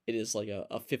wrong, it is like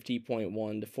a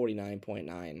 50.1 to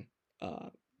 49.9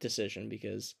 decision,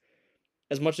 because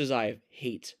as much as I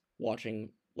hate watching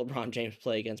LeBron James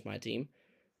play against my team,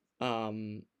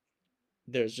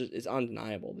 it's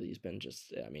undeniable that he's been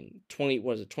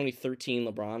 2013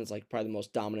 LeBron is like probably the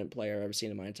most dominant player I've ever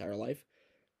seen in my entire life.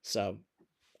 So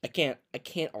I can't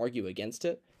argue against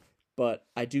it, but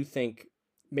I do think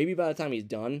maybe by the time he's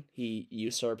done, he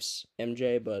usurps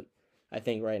MJ, but I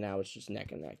think right now it's just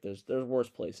neck and neck. There's worse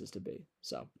places to be.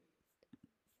 So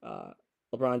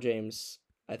LeBron James,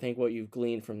 I think what you've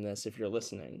gleaned from this, if you're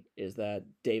listening, is that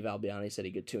Dave Albiani said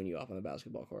he could tune you up on the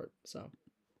basketball court. So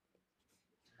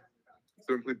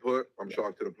Simply put, I'm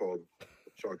shocked and appalled.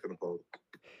 Shocked and appalled.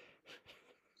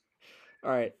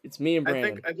 All right, it's me and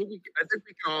Brandon. I think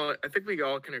we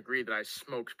all can agree that I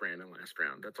smoked Brandon last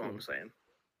round. That's all I'm saying.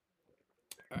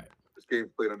 All right. This game's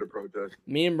played under protest.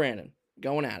 Me and Brandon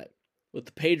going at it with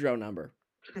the Pedro number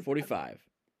 45.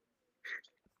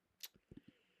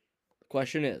 The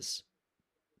question is,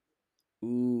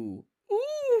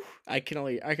 I can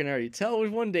already tell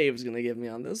which one Dave's gonna give me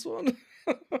on this one.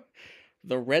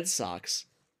 The Red Sox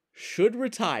should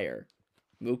retire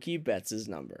Mookie Betts'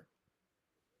 number.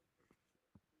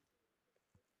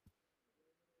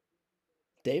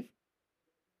 Dave,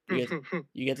 you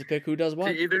get to pick who does what.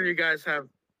 Do either of you guys have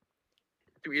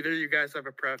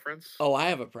a preference? Oh, I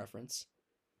have a preference.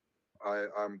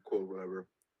 I'm cool, whatever.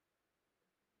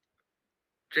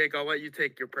 Jake, I'll let you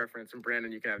take your preference, and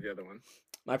Brandon, you can have the other one.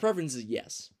 My preference is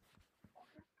yes.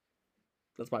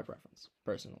 That's my preference,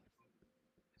 personally.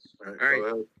 All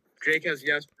right. Jake has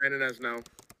yes, Brandon has no.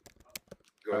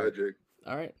 Go ahead, Jake.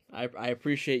 All right. I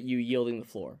appreciate you yielding the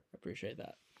floor. I appreciate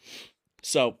that.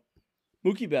 So,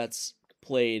 Mookie Betts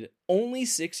played only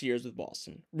 6 years with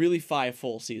Boston. Really 5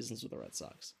 full seasons with the Red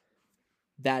Sox.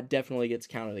 That definitely gets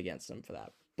counted against him for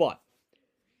that. But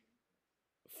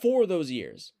 4 of those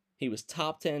years, he was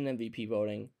top 10 in MVP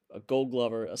voting, a Gold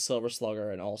Glover, a Silver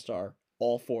Slugger, an All-Star,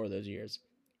 all 4 of those years.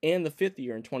 And the 5th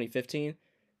year in 2015,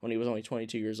 when he was only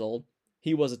 22 years old,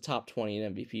 he was a top 20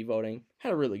 in MVP voting,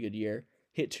 had a really good year,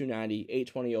 hit 290,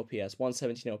 820 OPS,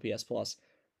 117 OPS plus,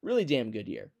 really damn good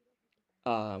year.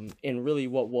 In really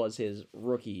what was his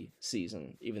rookie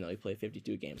season, even though he played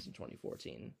 52 games in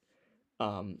 2014.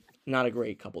 Not a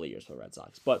great couple of years for the Red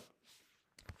Sox. But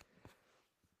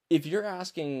if you're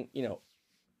asking,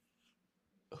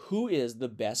 who is the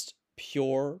best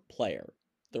pure player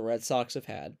the Red Sox have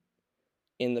had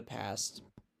in the past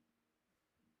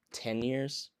 10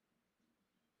 years,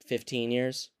 15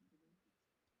 years,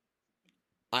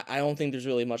 I don't think there's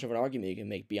really much of an argument you can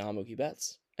make beyond Mookie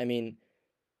Betts. I mean,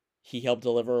 he helped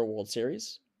deliver a World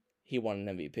Series. He won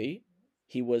an MVP.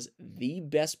 He was the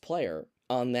best player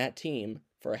on that team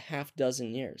for a half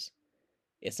dozen years.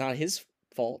 It's not his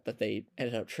fault that they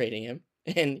ended up trading him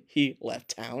and he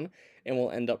left town and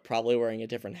will end up probably wearing a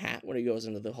different hat when he goes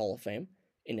into the Hall of Fame,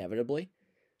 inevitably.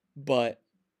 But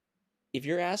if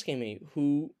you're asking me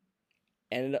who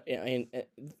ended up,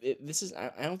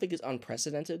 I don't think it's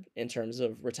unprecedented in terms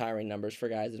of retiring numbers for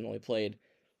guys that only played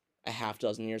a half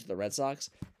dozen years with the Red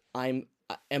Sox.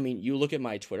 You look at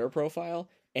my Twitter profile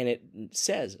and it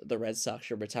says the Red Sox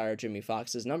should retire Jimmy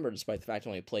Fox's number despite the fact he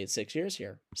only played 6 years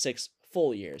here, 6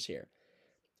 full years here.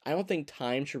 I don't think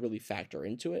time should really factor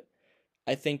into it.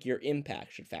 I think your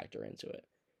impact should factor into it.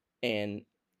 And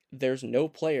there's no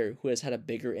player who has had a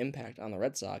bigger impact on the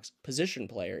Red Sox, position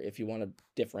player, if you want to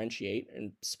differentiate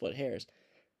and split hairs,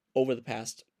 over the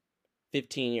past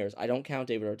 15 years. I don't count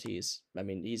David Ortiz.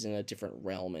 He's in a different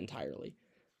realm entirely.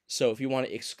 So if you want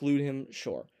to exclude him,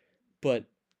 sure. But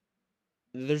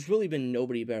there's really been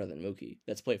nobody better than Mookie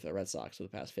that's played for the Red Sox for the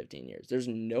past 15 years. There's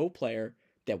no player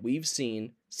that we've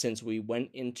seen since we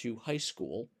went into high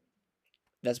school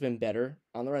that's been better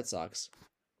on the Red Sox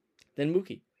than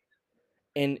Mookie.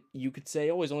 And you could say,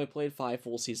 he's only played 5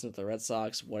 full seasons with the Red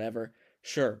Sox, whatever.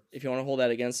 Sure, if you want to hold that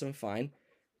against him, fine.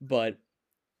 But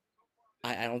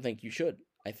I don't think you should.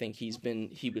 I think he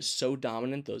was so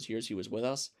dominant those years he was with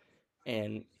us,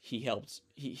 and he helped.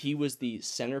 He was the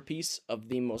centerpiece of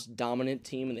the most dominant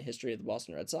team in the history of the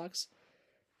Boston Red Sox,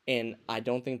 and I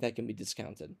don't think that can be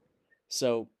discounted.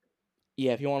 So,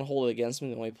 yeah, if you want to hold it against him,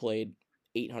 he only played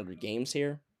 800 games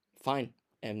here, fine,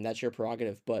 and that's your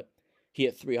prerogative. But he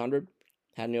hit 300,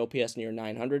 had an OPS near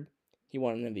 900. He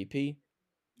won an MVP.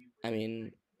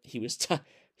 He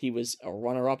He was a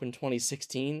runner-up in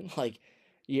 2016. Like,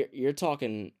 you're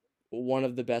talking one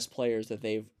of the best players that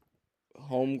they've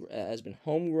has been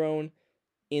homegrown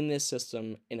in this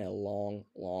system in a long,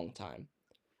 long time.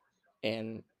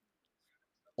 And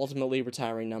ultimately,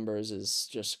 retiring numbers is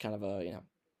just kind of a,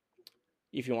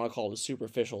 if you want to call it a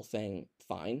superficial thing,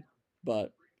 fine.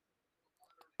 But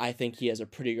I think he has a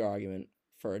pretty good argument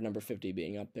for number 50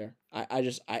 being up there. I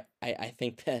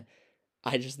think that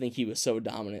I just think he was so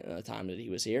dominant in the time that he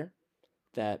was here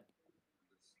that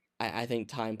I think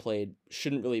time played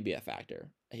shouldn't really be a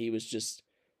factor. He was just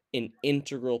an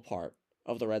integral part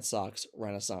of the Red Sox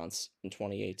renaissance in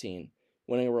 2018,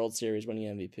 winning a World Series,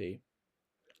 winning MVP.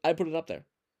 I put it up there.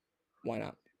 Why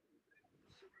not?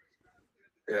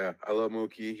 Yeah, I love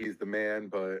Mookie. He's the man,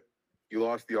 but you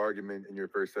lost the argument in your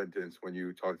first sentence when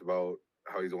you talked about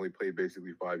how he's only played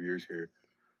basically 5 years here.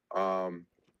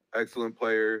 Excellent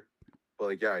player, but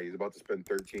like, yeah, he's about to spend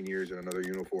 13 years in another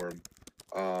uniform.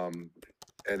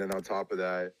 And then on top of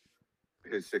that,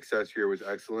 his success here was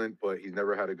excellent, but he's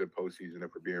never had a good postseason, if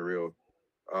we're being real.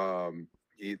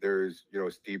 There's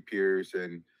Steve Pearce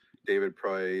and David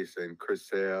Price and Chris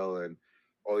Sale and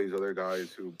all these other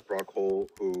guys Brock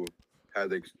Holt, who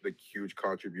had like huge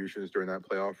contributions during that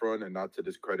playoff run, and not to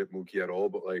discredit Mookie at all,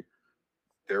 but like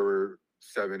there were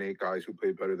 7-8 guys who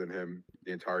played better than him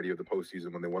the entirety of the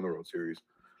postseason when they won the World Series.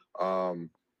 And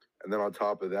then on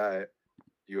top of that,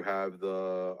 you have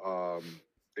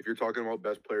if you're talking about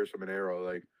best players from an era,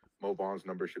 like Mo Vaughn's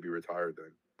number should be retired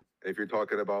then. And if you're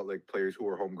talking about like players who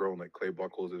are homegrown, like Clay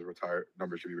Buchholz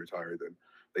number should be retired then.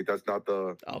 Like that's not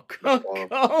the. Oh, come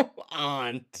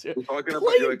on. We're talking about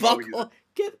Clay you're like,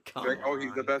 Buchholz.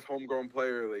 He's the best homegrown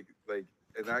player. Like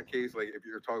in that case, like if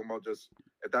you're talking about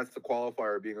if that's the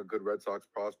qualifier of being a good Red Sox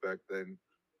prospect, then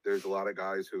there's a lot of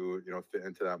guys who fit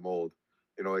into that mold.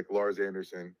 Like Lars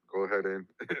Anderson, go ahead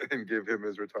and give him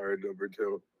his retired number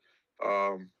too.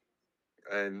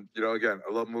 And again,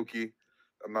 I love Mookie.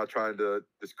 I'm not trying to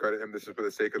discredit him. This is for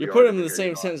the sake of. You put him in the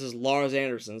same sentence as Lars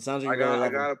Anderson. Sounds like I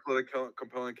gotta put a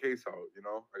compelling case out.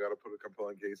 I gotta put a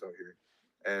compelling case out here.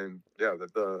 And yeah,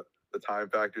 the time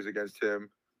factors against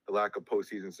him, the lack of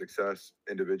postseason success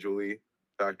individually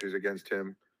factors against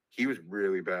him. He was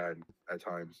really bad at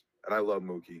times, and I love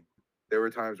Mookie. There were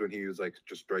times when he was like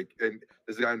just and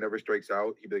this guy never strikes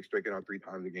out. He'd be like striking out 3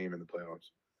 times a game in the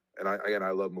playoffs. And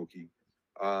I love Mookie.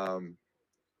 And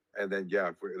then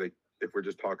yeah, if we're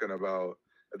just talking about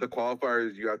the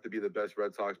qualifiers, you have to be the best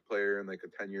Red Sox player in like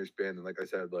a 10-year span. And like I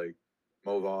said, like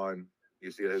Mo Vaughn,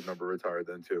 you see his number retired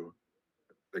then too.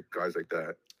 Like guys like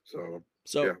that. So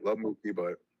yeah, love Mookie,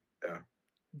 but yeah.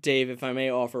 Dave, if I may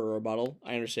offer a rebuttal,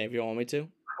 I understand if you want me to.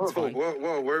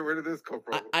 Whoa! Where did this come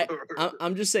from?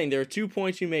 I'm just saying there are 2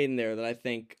 points you made in there that I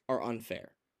think are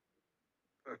unfair.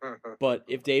 But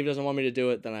if Dave doesn't want me to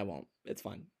do it, then I won't. It's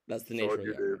fine. That's the nature of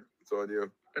it. It's on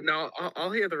you. No,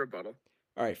 I'll hear the rebuttal.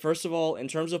 All right. First of all, in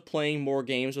terms of playing more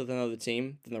games with another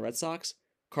team than the Red Sox,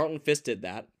 Carlton Fisk did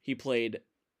that. He played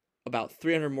about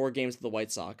 300 more games with the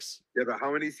White Sox. Yeah, but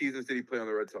how many seasons did he play on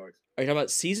the Red Sox? Are you talking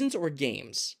about seasons or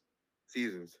games?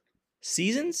 Seasons.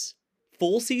 Seasons?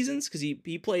 Full seasons? Because he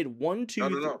played 1, 2.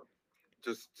 No.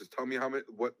 Just tell me how many.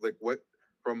 What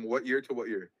from what year to what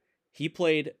year? He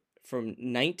played from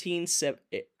 1970.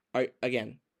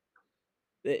 Again,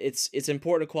 it's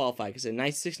important to qualify because in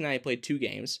 1969 he played 2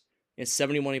 games. In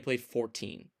 71 he played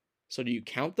 14. So do you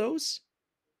count those?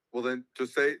 Well then,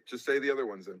 just say the other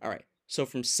ones then. All right. So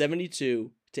from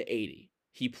 72 to 80,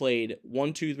 he played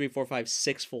 1, 2, 3, 4, 5,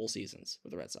 6 full seasons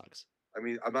with the Red Sox. I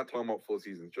mean, I'm not talking about full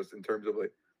seasons, just in terms of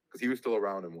like, because he was still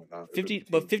around and whatnot.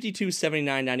 52,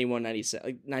 79, 91, 97,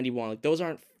 like 91, like those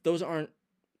aren't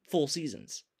full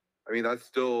seasons. I mean, that's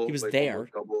still he was like there.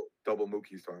 Double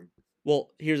Mookie's time.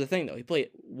 Well, here's the thing though. He played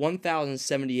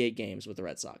 1,078 games with the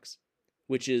Red Sox,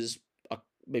 which is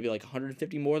maybe like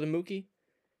 150 more than Mookie.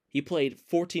 He played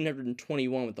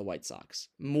 1,421 with the White Sox,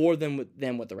 more than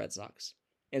with the Red Sox,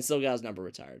 and still got his number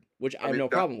retired, which I have no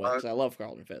problem with because I love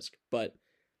Carlton Fisk. But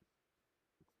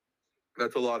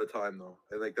that's a lot of time though,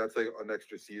 and like that's like an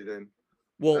extra season.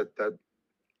 Well,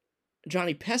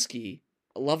 Johnny Pesky,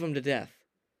 I love him to death.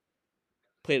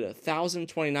 Played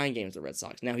 1,029 games with the Red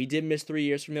Sox. Now he did miss 3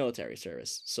 years for military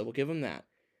service, so we'll give him that.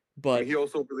 But he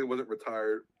also really wasn't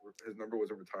retired. His number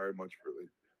wasn't retired much really,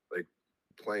 like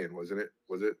playing, wasn't it?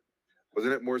 Wasn't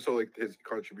it more so like his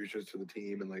contributions to the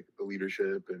team and like the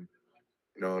leadership and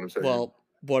you know what I'm saying? Well,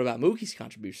 what about Mookie's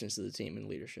contributions to the team and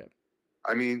leadership?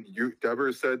 I mean,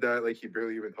 Devers said that like he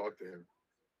barely even talked to him.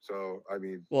 So I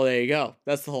mean, well, there you go.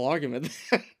 That's the whole argument.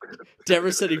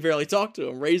 Devers said he barely talked to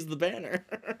him. Raised the banner.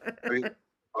 I mean,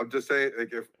 I'm just saying,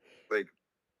 like if like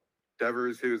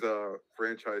Devers, who's a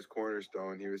franchise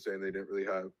cornerstone, he was saying they didn't really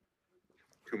have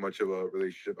too much of a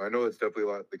relationship. I know that's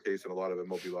definitely the case in a lot of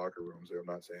MLB locker rooms. I'm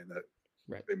not saying that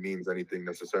Right. it means anything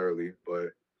necessarily, but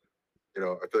I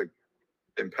feel like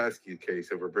in Pesky's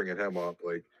case, if we're bringing him up,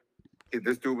 like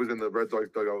this dude was in the Red Sox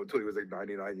dugout until he was like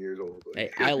 99 years old.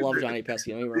 Like, Hey, I love Johnny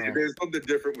Pesky. Don't get me wrong. There's something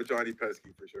different with Johnny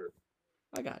Pesky for sure.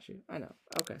 I got you. I know.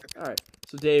 Okay. All right.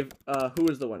 So Dave, who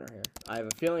is the winner here? I have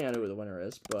a feeling I know who the winner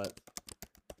is, but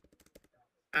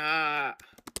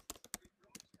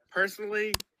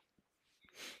personally,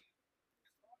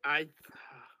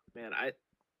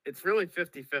 it's really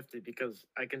 50-50 because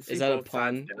I can see is that a both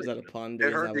sides. pun? Is that a pun?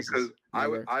 It hurt that was because his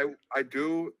number? I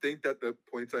do think that the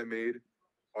points I made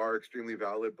are extremely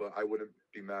valid, but I wouldn't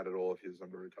be mad at all if his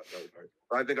number retired.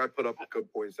 I think I put up good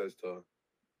points as to.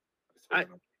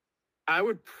 I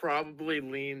would probably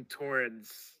lean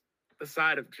towards the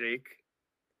side of Jake.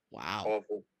 Wow,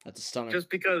 awful. That's a stunner. Just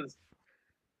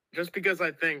because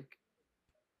I think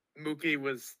Mookie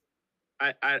was.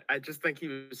 I just think he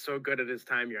was so good at his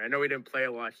time here. I know he didn't play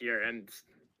a lot here, and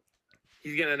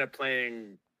he's gonna end up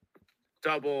playing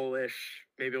double-ish,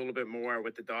 maybe a little bit more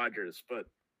with the Dodgers, but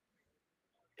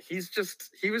he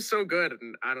was so good,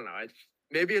 and I don't know.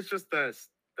 Maybe it's just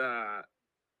the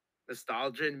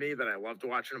nostalgia in me that I loved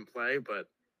watching him play, but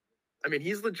I mean,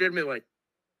 he's legitimately like,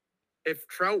 if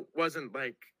Trout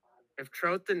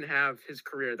didn't have his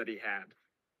career that he had,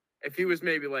 if he was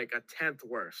maybe like a 10th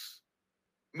worse,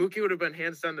 Mookie would have been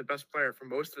hands down the best player for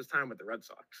most of his time with the Red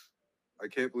Sox. I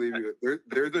can't believe you.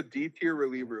 There's a D tier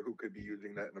reliever who could be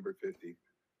using that number 50,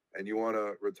 and you want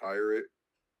to retire it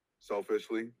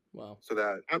selfishly. Wow. So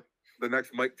that the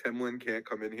next Mike Timlin can't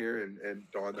come in here and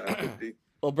don that 50.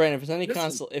 Well, Brandon, if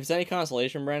it's any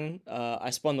consolation, Brandon, I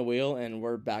spun the wheel and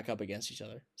we're back up against each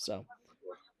other. So,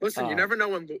 listen, you never know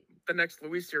when the next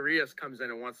Luis Urias comes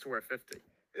in and wants to wear 50.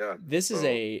 Yeah. This is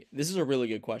a really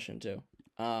good question too.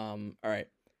 All right.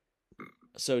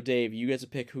 So Dave, you get to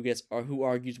pick who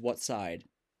argues what side.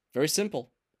 Very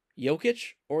simple.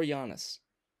 Jokic or Giannis?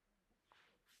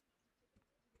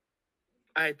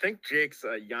 I think Jake's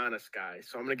a Giannis guy,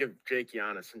 so I'm gonna give Jake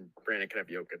Giannis and Brandon can have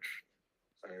Jokic.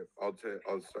 All right,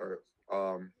 I'll start.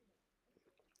 I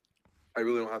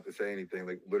really don't have to say anything.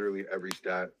 Like literally every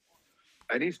stat,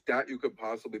 any stat you could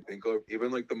possibly think of,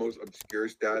 even like the most obscure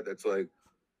stat that's like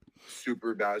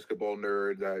super basketball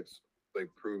nerd that's like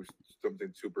proves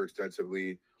something super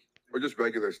extensively, or just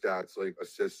regular stats like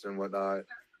assists and whatnot.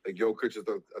 Like Jokic is at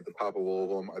the top of all of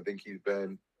them. I think he's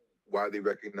been widely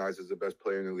recognized as the best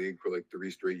player in the league for like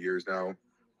 3 straight years now.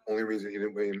 Only reason he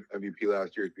didn't win MVP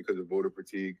last year is because of voter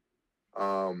fatigue.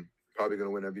 Probably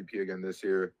gonna win MVP again this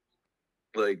year.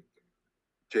 Like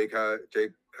Jake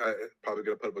probably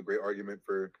gonna put up a great argument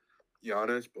for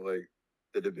Giannis, but like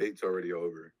the debate's already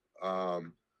over.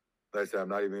 Like I said, I'm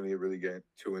not even gonna really get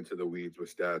too into the weeds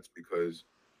with stats because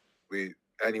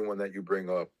anyone that you bring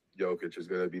up, Jokic is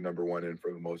gonna be number one in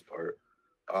for the most part.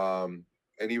 And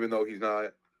even though he's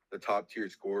not the top tier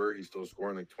scorer, he's still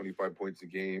scoring like 25 points a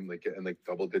game, like getting like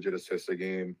double digit assists a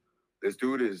game. This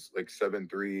dude is like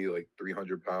 7'3", like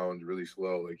 300 pounds, really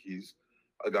slow. Like he's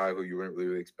a guy who you wouldn't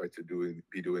really expect to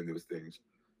be doing those things.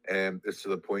 And it's to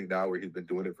the point now where he's been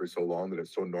doing it for so long that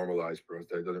it's so normalized for us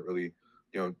that it doesn't really,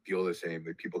 feel the same.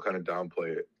 Like people kind of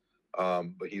downplay it.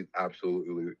 But he's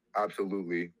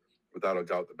absolutely, without a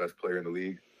doubt, the best player in the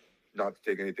league. Not to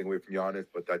take anything away from Giannis,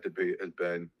 but that debate has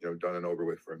been, done and over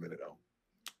with for a minute now.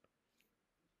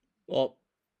 Well,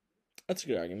 that's a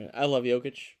good argument. I love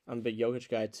Jokic. I'm a big Jokic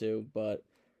guy too, but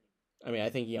I mean, I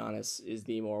think Giannis is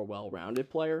the more well-rounded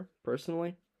player,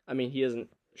 personally. I mean, he doesn't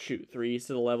shoot threes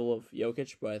to the level of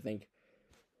Jokic, but I think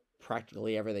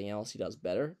practically everything else he does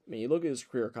better. I mean, you look at his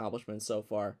career accomplishments so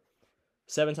far.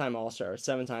 7-time All-Star,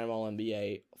 7-time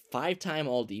All-NBA, 5-time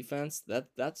All-Defense.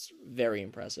 That's very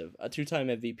impressive. A 2-time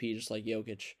MVP, just like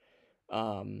Jokic.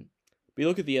 But you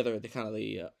look at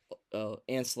the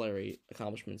ancillary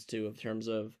accomplishments too, in terms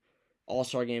of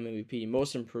All-Star Game MVP,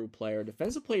 Most Improved Player,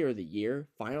 Defensive Player of the Year,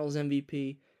 Finals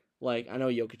MVP. Like, I know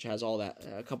Jokic has all that,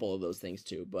 a couple of those things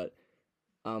too, but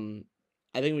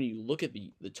I think when you look at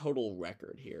the total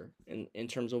record here, in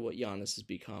terms of what Giannis has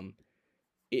become,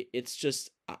 it's just,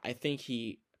 I think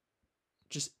he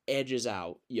just edges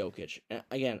out Jokic. And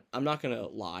again, I'm not going to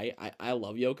lie, I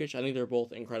love Jokic. I think they're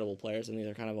both incredible players. I think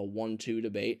they're kind of a 1-2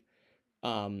 debate.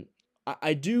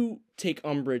 I do take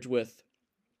umbrage with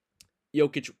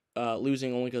Jokic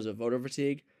losing only because of voter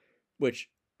fatigue, which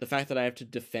the fact that I have to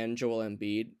defend Joel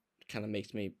Embiid kind of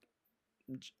makes me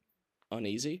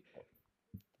uneasy.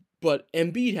 But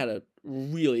Embiid had a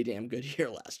really damn good year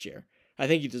last year. I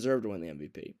think he deserved to win the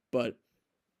MVP. But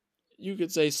you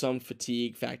could say some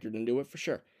fatigue factored into it for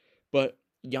sure. But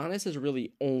Giannis has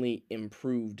really only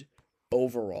improved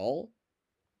overall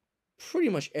pretty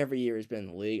much every year he's been in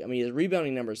the league. I mean, his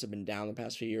rebounding numbers have been down the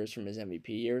past few years from his MVP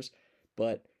years,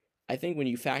 but I think when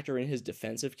you factor in his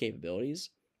defensive capabilities,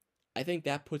 I think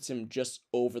that puts him just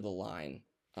over the line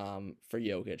for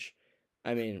Jokic.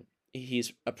 I mean,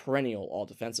 he's a perennial all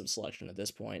defensive selection at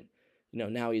this point. You know,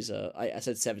 now he's I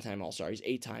said 7-time All Star. He's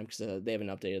 8-time because they haven't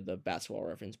updated the basketball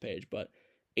reference page, but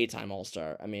 8-time All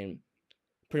Star. I mean,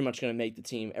 pretty much going to make the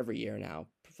team every year now,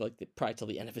 for like probably till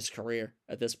the end of his career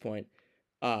at this point.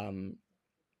 And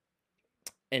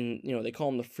you know, they call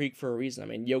him the freak for a reason. I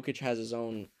mean, Jokic has his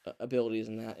own abilities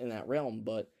in that realm,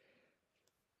 but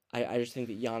I just think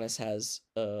that Giannis has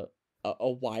a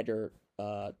wider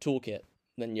toolkit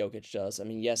than Jokic does. I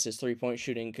mean, yes, his 3-point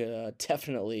shooting could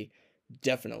definitely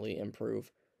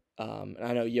improve. And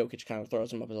I know Jokic kind of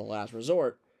throws him up as a last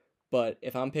resort, but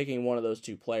if I'm picking one of those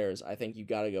two players, I think you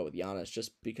got to go with Giannis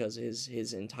just because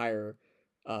his entire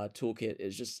toolkit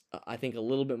is just, I think, a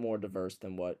little bit more diverse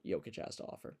than what Jokic has to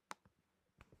offer.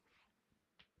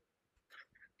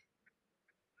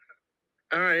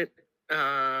 All right.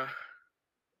 I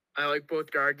like both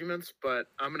your arguments, but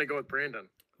I'm going to go with Brandon.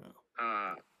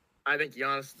 Oh. I think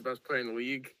Giannis is the best player in the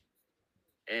league.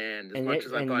 And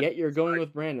yet you're going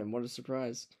with Brandon. What a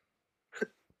surprise.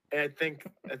 I think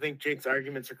Jake's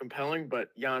arguments are compelling, but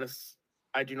Giannis,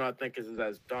 I do not think is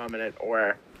as dominant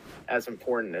or as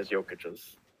important as Jokic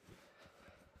is.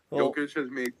 Well, Jokic has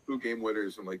made 2 game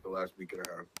winners in like the last week and a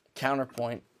half.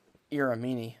 Counterpoint, you're a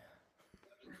meanie.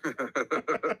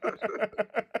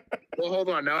 Well, hold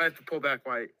on. Now I have to pull back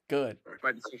my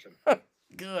decision.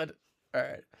 Good. All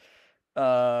right.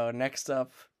 Next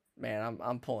up, man,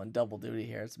 I'm pulling double duty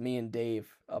here. It's me and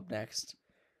Dave up next,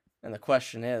 and the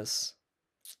question is,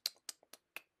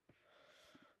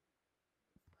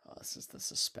 this is the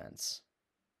suspense.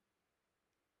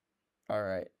 All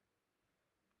right.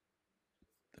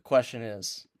 The question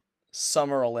is,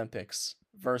 Summer Olympics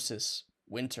versus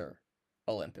Winter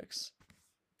Olympics.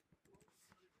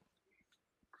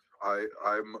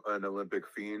 I'm an Olympic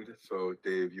fiend, so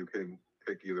Dave, you can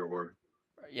pick either or.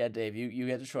 Yeah, Dave, you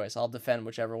get the choice. I'll defend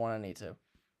whichever one I need to.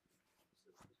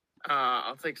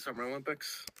 I'll take Summer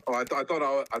Olympics. Oh, I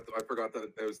forgot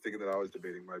that I was thinking that I was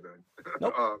debating. My bad.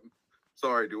 Nope.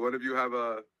 Sorry. Do one of you have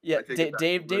a? Yeah,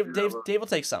 Dave will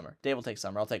take Summer. Dave will take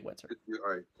Summer. I'll take Winter.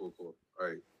 All right, cool. All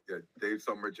right, yeah, Dave,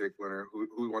 Summer, Jake, Winter.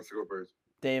 Who wants to go first?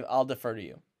 Dave, I'll defer to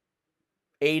you.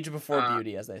 Age before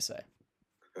beauty, as they say.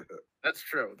 That's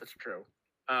true.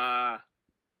 I'll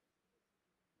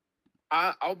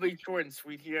be short and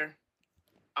sweet here.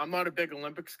 I'm not a big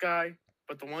Olympics guy,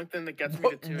 but the one thing that gets me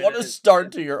to tune in... What a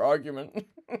start to your argument.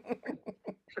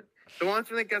 The one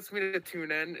thing that gets me to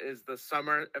tune in is the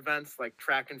summer events like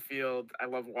track and field. I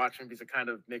love watching because it kind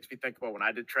of makes me think about when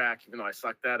I did track, even though I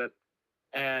sucked at it.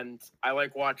 And I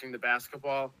like watching the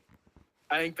basketball.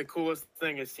 I think the coolest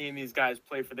thing is seeing these guys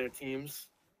play for their teams.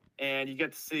 And you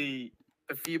get to see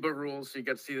the FIBA rules, so you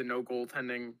get to see the no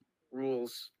goaltending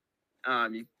rules.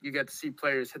 You get to see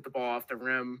players hit the ball off the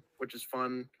rim, which is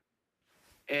fun.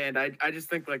 And I just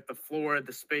think like the floor,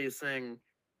 the spacing,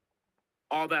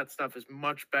 all that stuff is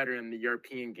much better in the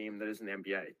European game than it is in the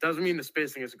NBA. Doesn't mean the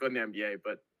spacing isn't good in the NBA,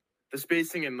 but the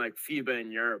spacing in like FIBA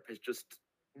in Europe is just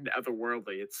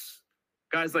otherworldly. It's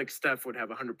guys like Steph would have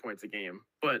 100 points a game,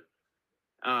 but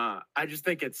I just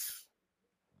think it's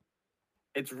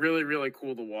really, really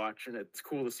cool to watch, and it's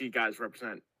cool to see guys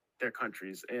represent their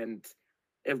countries. And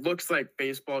it looks like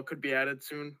baseball could be added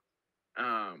soon,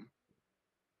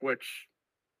 which,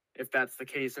 if that's the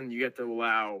case and you get to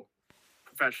allow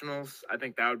professionals, I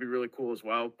think that would be really cool as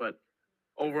well. But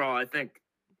overall, I think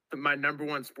my number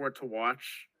one sport to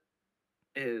watch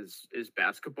is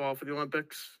basketball for the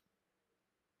Olympics.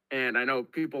 And I know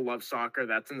people love soccer.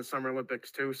 That's in the Summer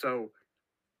Olympics too. So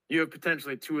you have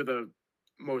potentially 2 of the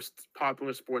most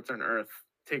popular sports on earth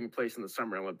taking place in the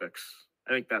Summer Olympics.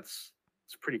 I think it's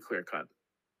pretty clear cut.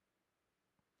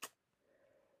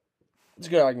 It's a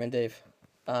good argument, Dave.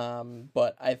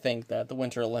 But I think that the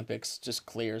Winter Olympics just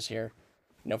clears here.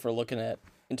 You know, if we're looking at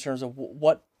in terms of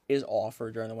what is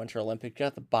offered during the Winter Olympics, you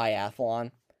got the biathlon,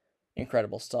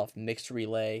 incredible stuff, mixed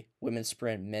relay, women's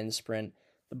sprint, men's sprint,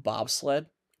 the bobsled.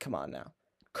 Come on now,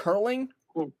 curling.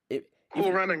 Cool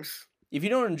runnings. If you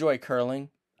don't enjoy curling,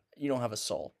 you don't have a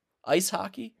soul. Ice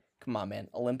hockey, come on, man.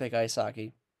 Olympic ice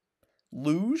hockey.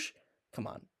 Luge, come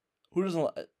on. Who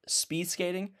doesn't? Speed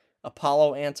skating,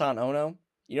 Apollo Anton Ono.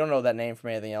 You don't know that name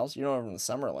from anything else. You know him from the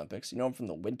Summer Olympics. You know him from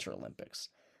the Winter Olympics.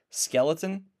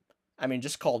 Skeleton, I mean,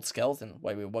 just called skeleton.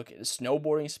 Wait, what?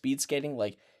 Snowboarding, speed skating,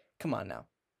 like, come on now.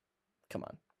 Come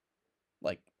on.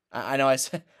 Like I know I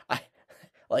said I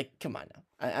like come on now.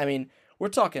 I mean we're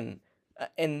talking.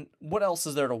 And what else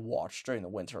is there to watch during the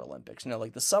Winter Olympics? You know,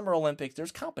 like the Summer Olympics,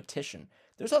 there's competition.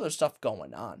 There's other stuff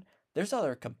going on. There's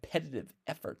other competitive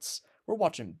efforts. We're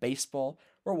watching baseball.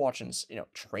 We're watching,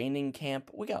 training camp.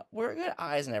 We're got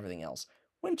eyes and everything else.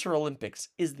 Winter Olympics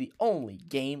is the only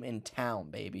game in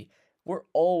town, baby. We're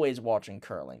always watching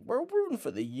curling. We're rooting for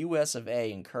the US of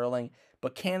A in curling,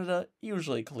 but Canada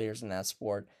usually clears in that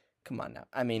sport. Come on now.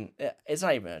 I mean, it's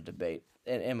not even a debate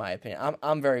in my opinion.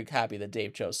 I'm very happy that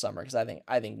Dave chose summer because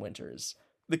I think winter is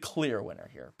the clear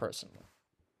winner here personally.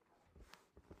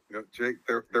 Jake,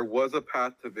 there was a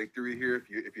path to victory here if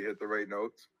you hit the right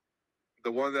notes.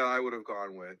 The one that I would have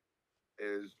gone with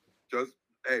is just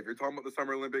hey, if you're talking about the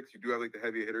Summer Olympics, you do have like the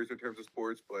heavy hitters in terms of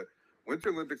sports, but Winter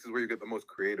Olympics is where you get the most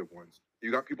creative ones.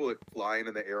 You got people like flying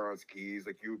in the air on skis,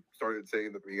 like you started saying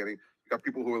in the beginning. You got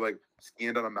people who are like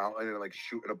skiing down a mountain and like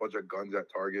shooting a bunch of guns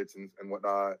at targets and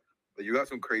whatnot. But you got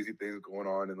some crazy things going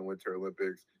on in the Winter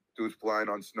Olympics. Dudes flying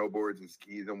on snowboards and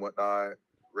skis and whatnot,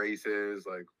 races.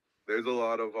 Like there's a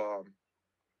lot of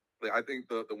like I think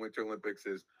the Winter Olympics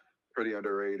is pretty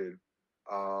underrated.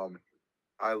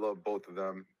 I love both of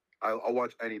them. I'll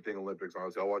watch anything Olympics,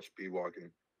 honestly. I'll watch speed walking.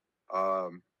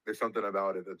 There's something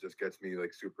about it that just gets me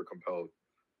like super compelled.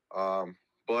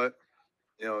 But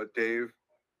Dave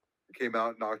came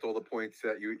out, knocked all the points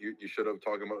that you should have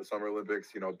talking about the Summer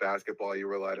Olympics. Basketball you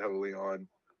relied heavily on.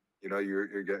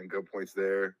 You're getting good points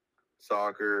there.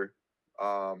 Soccer,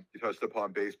 you touched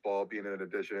upon baseball being an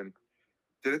addition.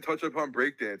 Didn't touch upon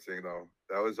breakdancing though.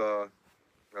 That was a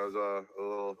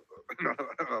little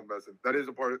I'm messing. That is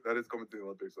a part that is coming to the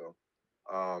Olympics though.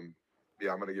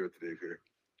 Yeah, I'm gonna give it to Dave here.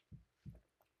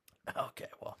 Okay,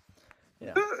 well,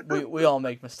 we all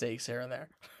make mistakes here and there.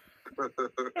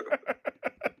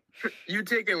 You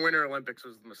taking Winter Olympics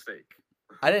was the mistake.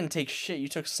 I didn't take shit. You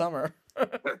took summer.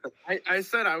 I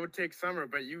said I would take summer,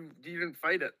 but you didn't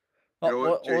fight it. Well,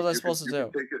 what was I supposed to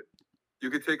do? You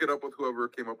can take it up with whoever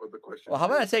came up with the question. Well, how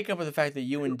about I take up with the fact that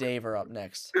you and Dave are up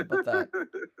next? How about that?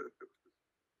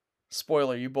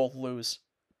 Spoiler, you both lose.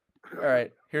 All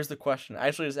right, here's the question. I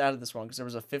actually just added this one because there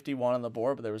was a 51 on the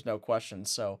board, but there was no question.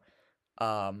 So,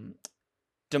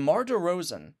 DeMar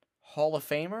DeRozan, Hall of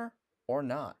Famer or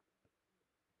not?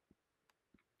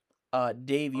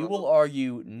 Dave, you will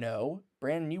argue no.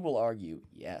 Brandon, you will argue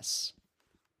yes.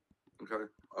 Okay,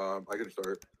 I can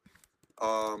start.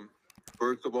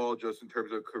 First of all, just in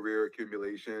terms of career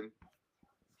accumulation,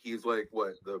 he's like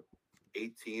the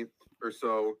 18th or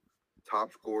so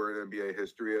top scorer in NBA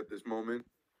history at this moment,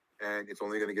 and it's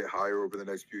only going to get higher over the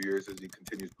next few years as he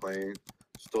continues playing.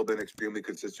 Still been extremely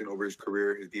consistent over his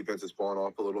career. His defense has fallen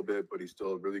off a little bit, but he's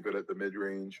still really good at the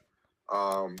mid-range.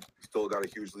 Still got a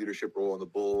huge leadership role on the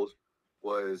Bulls.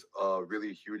 Was a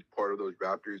really huge part of those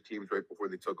Raptors teams right before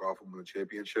they took off and won the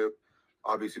championship.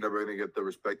 Obviously, never going to get the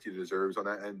respect he deserves on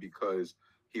that end because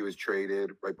he was traded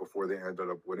right before they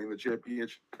ended up winning the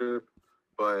championship.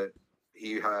 But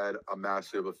he had a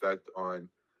massive effect on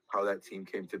how that team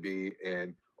came to be.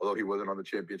 And although he wasn't on the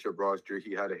championship roster,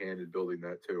 he had a hand in building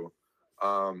that too.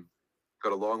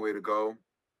 Got a long way to go.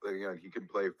 Again, he can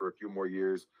play for a few more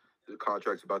years. The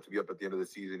contract's about to be up at the end of the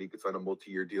season. He could sign a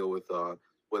multi-year deal with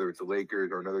whether it's the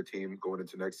Lakers or another team going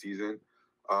into next season.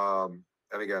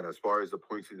 And again, as far as the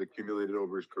points he's accumulated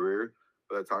over his career,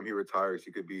 by the time he retires,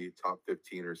 he could be top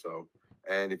 15 or so.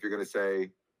 And if you're going to say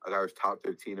a guy was top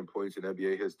 15 in points in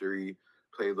NBA history,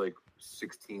 played like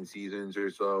 16 seasons or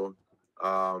so,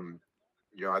 I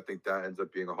think that ends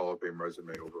up being a Hall of Fame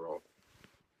resume overall.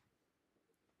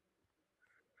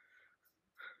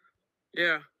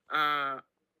 Yeah. I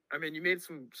mean, you made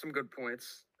some good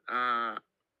points. I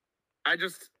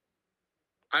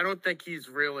don't think he's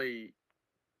going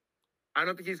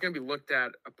to be looked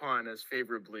at upon as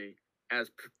favorably as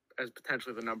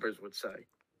potentially the numbers would say.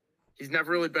 He's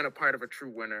never really been a part of a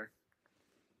true winner.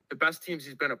 The best teams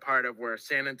he's been a part of were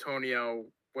San Antonio,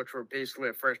 which were basically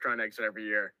a first-round exit every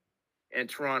year, and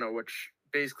Toronto, which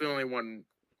basically only won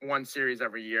one series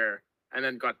every year and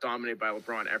then got dominated by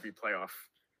LeBron every playoff.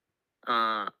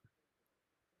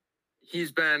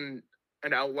 He's been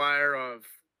an outlier of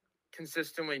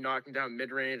consistently knocking down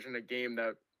mid-range in a game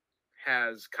that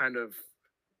has kind of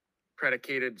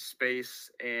predicated space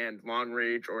and long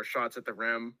range or shots at the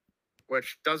rim,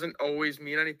 which doesn't always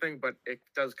mean anything, but it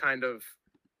does kind of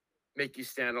make you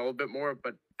stand a little bit more.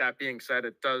 But that being said,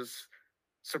 it does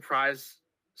surprise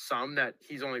some that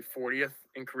he's only 40th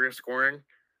in career scoring.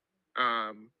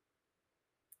 I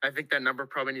think that number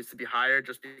probably needs to be higher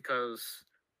just because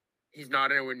he's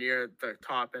not anywhere near the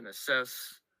top in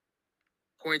assists.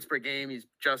 Points per game, he's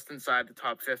just inside the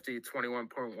top 50,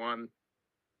 21.1.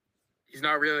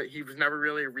 he was never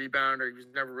really a rebounder. He was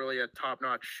never really a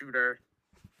top-notch shooter.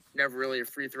 Never really a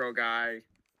free throw guy.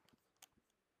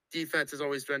 Defense has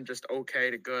always been just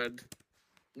okay to good.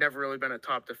 Never really been a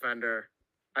top defender.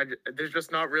 There's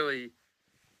just not really.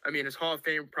 I mean, his Hall of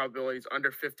Fame probability is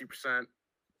under 50%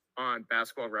 on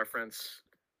Basketball Reference,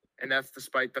 and that's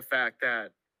despite the fact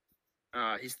that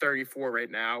he's 34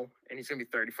 right now, and he's going to be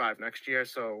 35 next year.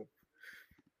 So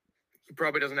he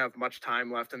probably doesn't have much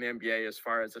time left in the NBA as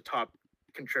far as a top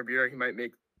contributor. He might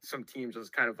make some teams as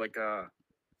kind of like a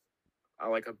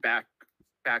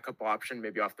backup option,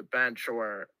 maybe off the bench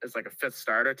or as like a fifth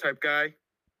starter type guy.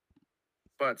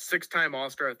 But 6-time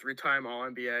All-Star, 3-time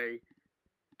All-NBA.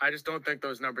 I just don't think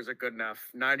those numbers are good enough.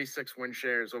 96 win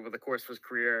shares over the course of his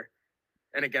career.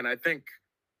 And again, I think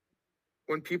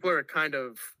when people are kind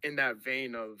of in that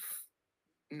vein of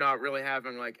not really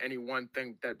having like any one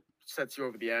thing that sets you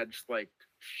over the edge, like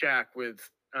Shaq with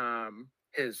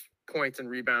his points and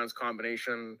rebounds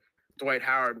combination, Dwight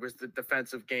Howard was the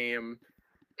defensive game,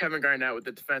 Kevin Garnett with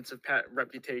the defensive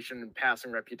reputation and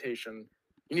passing reputation.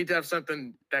 You need to have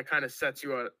something that kind of sets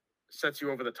you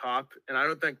over the top. And I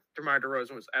don't think DeMar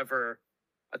DeRozan was ever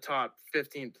a top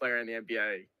 15 player in the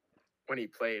NBA when he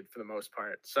played for the most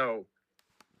part. So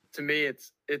to me,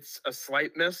 it's a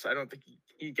slight miss. I don't think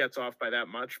he gets off by that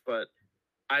much, but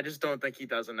I just don't think he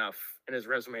does enough. And his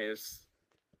resume is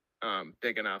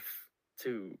big enough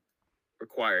to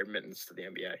require admittance to the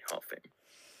NBA Hall of Fame.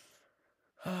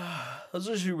 Those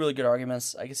are two really good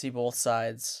arguments. I can see both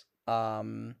sides.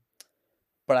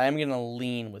 But I am going to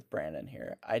lean with Brandon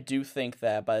here. I do think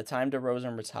that by the time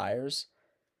DeRozan retires,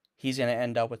 he's going to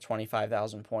end up with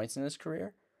 25,000 points in his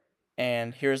career.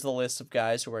 And here's the list of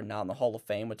guys who are not in the Hall of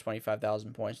Fame with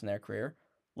 25,000 points in their career.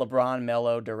 LeBron,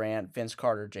 Melo, Durant, Vince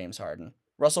Carter, James Harden.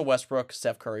 Russell Westbrook,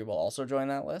 Steph Curry will also join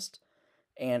that list.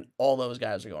 And all those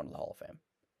guys are going to the Hall of Fame.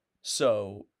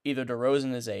 So either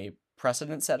DeRozan is a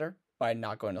precedent setter by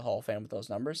not going to the Hall of Fame with those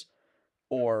numbers,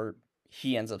 or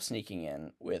he ends up sneaking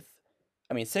in with,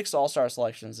 6 All-Star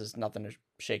selections is nothing to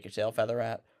shake your tail feather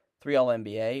at. 3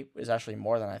 All-NBA is actually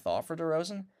more than I thought for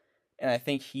DeRozan. And I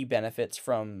think he benefits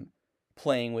from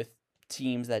playing with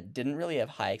teams that didn't really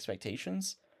have high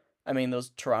expectations.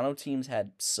 Those Toronto teams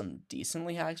had some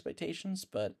decently high expectations,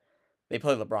 but they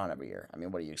play LeBron every year.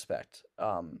 What do you expect?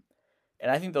 And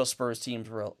I think those Spurs teams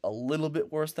were a little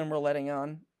bit worse than we're letting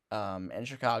on. And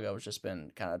Chicago has just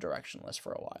been kind of directionless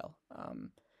for a while.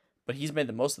 But he's made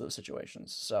the most of those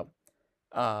situations. So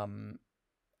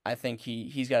I think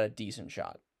he's got a decent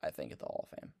shot, I think, at the Hall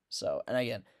of Fame. So, and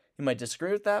again, you might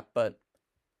disagree with that, but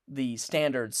the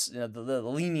standards, the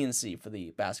leniency for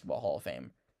the Basketball Hall of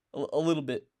Fame, a little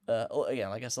bit, again,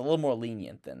 like I said, a little more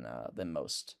lenient than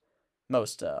most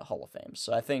Hall of Fames.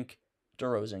 So I think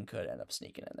DeRozan could end up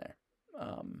sneaking in there.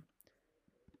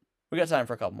 We got time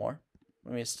for a couple more.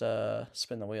 Let me just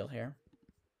spin the wheel here.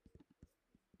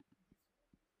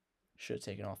 Should have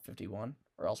taken off 51,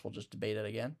 or else we'll just debate it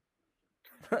again.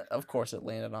 Of course, it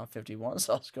landed on 51,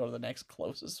 so let's go to the next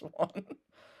closest one,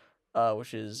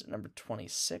 which is number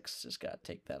 26. Just got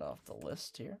to take that off the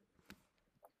list here.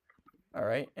 All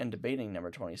right, and debating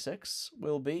number 26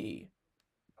 will be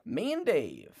me and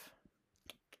Dave.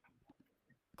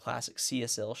 Classic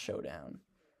CSL showdown.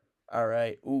 All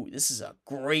right. Ooh, this is a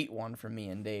great one for me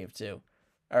and Dave, too.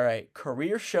 All right,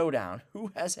 career showdown.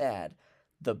 Who has had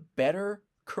the better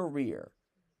career,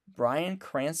 Bryan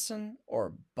Cranston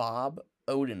or Bob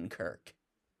Odenkirk?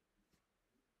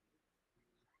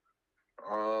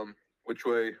 Which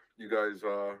way you guys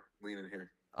leaning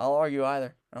here? I'll argue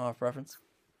either. I don't have preference.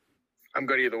 I'm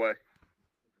good either way.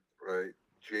 Right,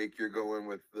 Jake, you're going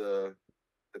with the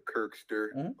Kirkster,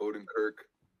 Odenkirk,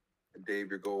 and Dave,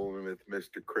 you're going with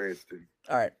Mr. Cranston.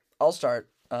 All right, I'll start.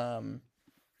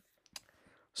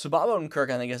 So Bob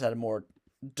Odenkirk, I think, has had a more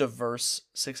diverse,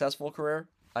 successful career.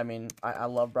 I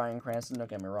love Bryan Cranston, don't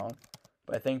get me wrong,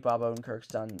 but I think Bob Odenkirk's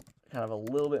done kind of a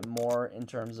little bit more in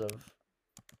terms of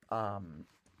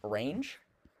range.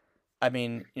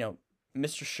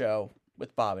 Mr. Show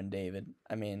with Bob and David.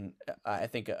 I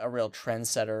think a real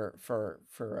trendsetter for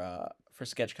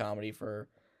sketch comedy, for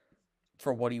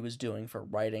what he was doing for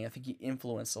writing. I think he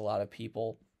influenced a lot of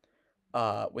people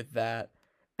with that.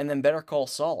 And then Better Call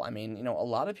Saul. A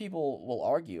lot of people will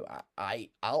argue.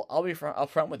 I'll be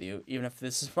upfront with you, even if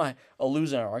this is a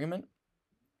losing argument.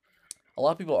 A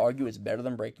lot of people argue it's better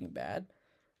than Breaking Bad.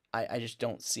 I just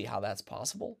don't see how that's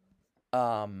possible.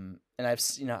 And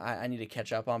I need to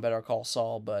catch up on Better Call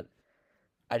Saul, but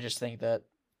I just think that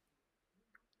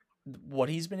what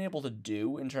he's been able to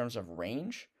do in terms of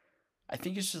range, I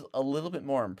think is just a little bit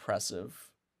more impressive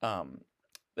than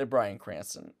Bryan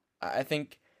Cranston. I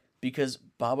think because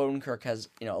Bob Odenkirk has,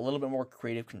 a little bit more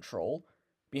creative control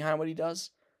behind what he does,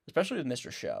 especially with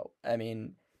Mr. Show. I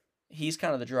mean, he's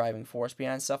kind of the driving force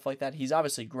behind stuff like that. He's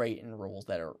obviously great in roles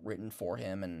that are written for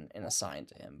him and assigned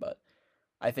to him, but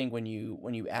I think when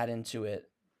you add into it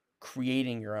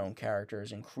creating your own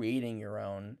characters and creating your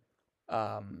own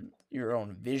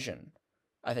vision,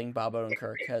 I think Bob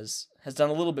Odenkirk has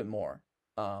done a little bit more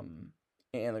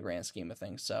in the grand scheme of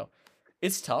things. So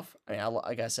it's tough. I mean,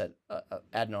 like I said,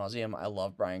 ad nauseum, I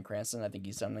love Bryan Cranston. I think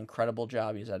he's done an incredible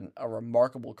job. He's had a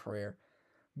remarkable career.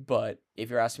 But if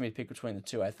you're asking me to pick between the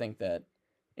two, I think that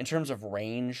in terms of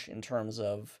range, in terms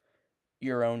of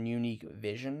your own unique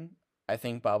vision, I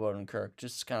think Bob Odenkirk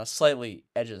just kind of slightly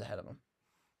edges ahead of him.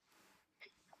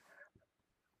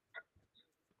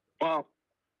 Well,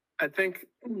 I think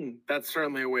that's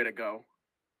certainly a way to go.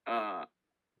 I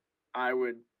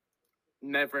would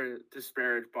never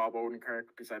disparage Bob Odenkirk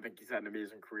because I think he's had an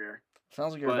amazing career.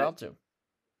 Sounds like you're about to.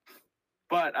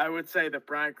 But I would say that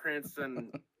Bryan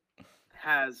Cranston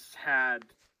has had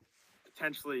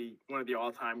potentially one of the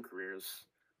all-time careers,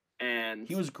 and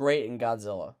he was great in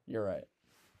Godzilla. You're right.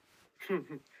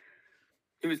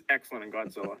 He was excellent in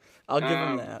Godzilla. I'll give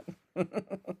him that.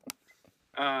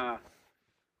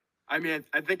 I mean,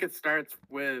 I think it starts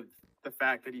with the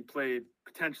fact that he played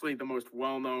potentially the most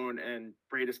well-known and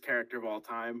greatest character of all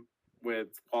time with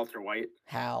Walter White.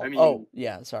 Hal. I mean, oh,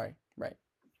 yeah, sorry. Right.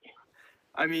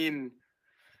 I mean,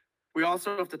 we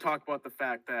also have to talk about the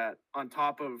fact that on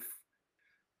top of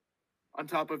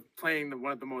playing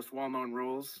one of the most well-known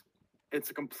roles, it's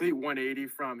a complete 180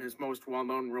 from his most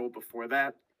well-known role before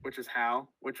that, which is Hal,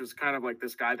 which was kind of like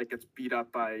this guy that gets beat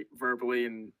up by verbally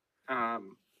and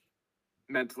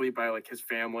mentally by like his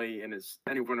family and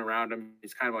anyone around him.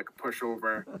 He's kind of like a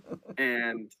pushover.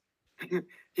 And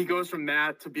he goes from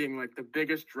that to being like the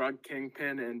biggest drug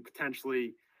kingpin and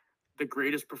potentially the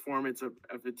greatest performance of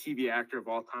a TV actor of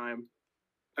all time.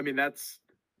 I mean, I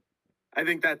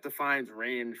think that defines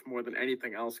range more than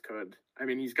anything else could. I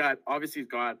mean, he's got, I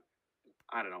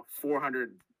don't know,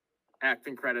 400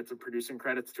 acting credits and producing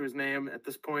credits to his name at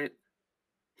this point.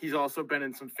 He's also been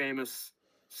in some famous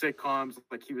sitcoms,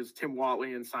 like he was Tim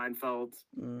Whatley in Seinfeld.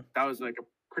 That was like a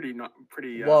pretty.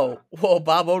 Whoa,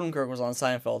 Bob Odenkirk was on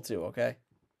Seinfeld too. Okay.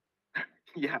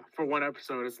 Yeah, for one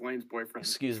episode as Lane's boyfriend.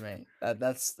 Excuse me.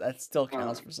 That still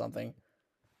counts for something.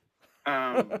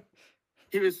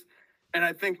 He was, and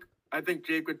I think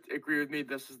Jake would agree with me.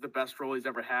 This is the best role he's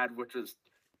ever had, which is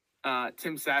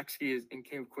Tim Saxke in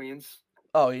King of Queens.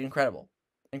 Oh, incredible.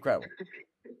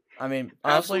 I mean,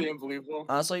 honestly, absolutely unbelievable.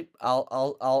 Honestly,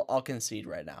 I'll concede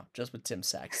right now, just with Tim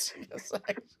Saxke.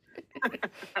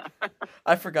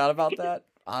 I forgot about that.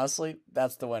 Honestly,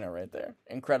 that's the winner right there.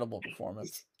 Incredible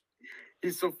performance.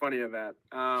 He's so funny in that.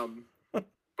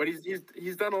 But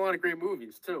he's done a lot of great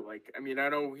movies too. Like, I mean, I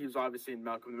know he was obviously in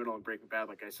Malcolm in the Middle and Breaking Bad,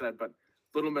 like I said, but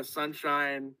Little Miss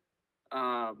Sunshine,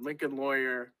 Lincoln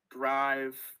Lawyer,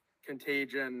 Drive,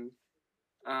 Contagion.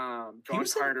 John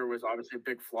Carter was obviously a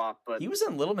big flop, but he was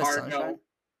in Little Miss Sunshine.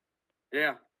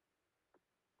 Yeah.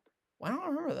 Why don't I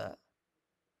remember that?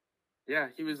 Yeah,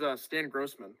 he was Stan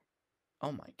Grossman.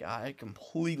 Oh my god, I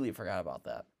completely forgot about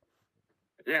that.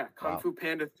 Yeah, Kung Fu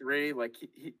Panda 3, like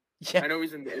he yeah. I know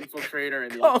he's in The Infiltrator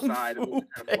and The Upside.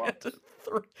 Panda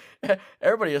 3.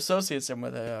 Everybody associates him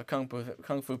with Kung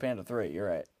Fu Panda 3. You're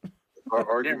right.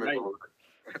 Argument.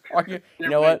 You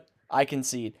know what? I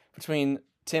concede between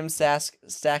Tim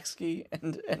Saxke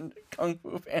and Kung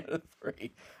Fu Panda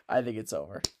 3. I think it's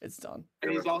over. It's done.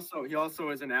 And he also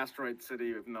is in Asteroid City,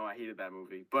 even though I hated that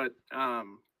movie. But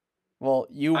well,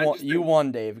 you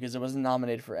won, Dave, because it wasn't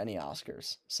nominated for any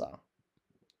Oscars. So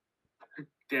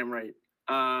damn right.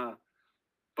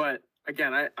 But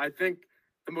again, I think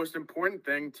the most important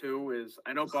thing too is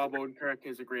I know Bob Odenkirk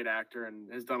is a great actor and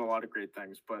has done a lot of great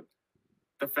things, but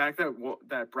the fact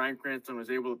that Bryan Cranston was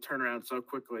able to turn around so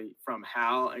quickly from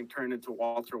Hal and turn into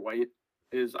Walter White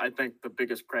is, I think, the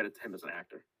biggest credit to him as an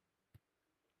actor.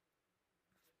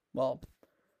 Well,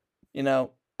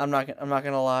 I'm not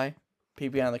gonna lie.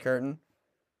 Peek behind the curtain.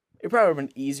 It probably would have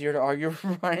been easier to argue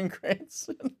for Bryan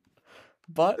Cranston,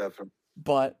 but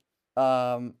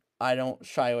I don't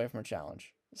shy away from a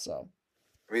challenge. So,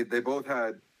 I mean, they both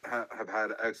have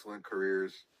had excellent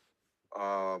careers.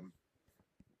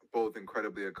 Both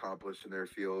incredibly accomplished in their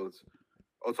fields.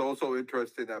 It's also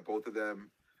interesting that both of them,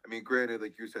 I mean, granted,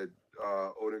 like you said,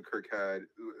 Odenkirk had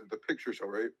the Picture Show,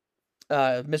 right?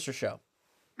 Mr. Show.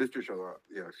 Mr. Show,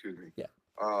 yeah, excuse me. Yeah.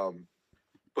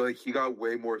 But like, he got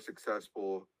way more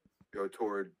successful,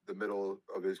 toward the middle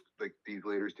of his, like, these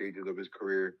later stages of his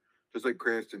career, just like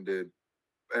Cranston did.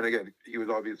 And again, he was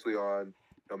obviously on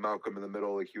Malcolm in the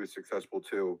Middle, like he was successful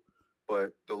too.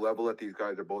 but the level that these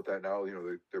guys are both at now,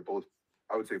 they're both,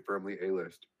 I would say, firmly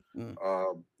A-list. Mm.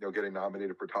 Getting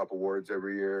nominated for top awards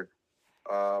every year.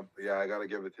 Yeah, I gotta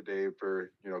give it to Dave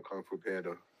for Kung Fu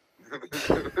Panda.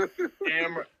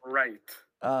 Damn right.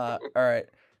 All right.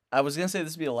 I was gonna say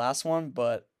this would be the last one,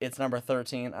 but it's number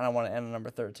 13, and I want to end on number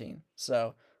 13.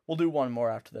 So we'll do one more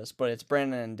after this, but it's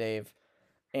Brandon and Dave,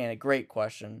 and a great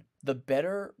question: the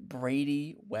better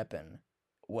Brady weapon,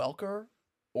 Welker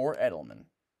or Edelman?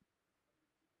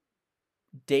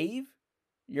 Dave,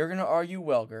 you're gonna argue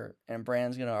Welker, and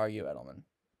Brandon's gonna argue Edelman.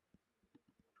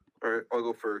 All right, I'll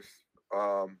go first.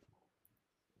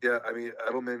 Yeah, I mean,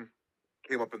 Edelman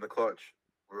came up in the clutch.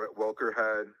 Welker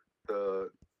had the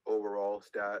overall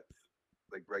stats,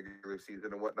 like regular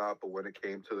season and whatnot, but when it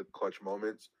came to the clutch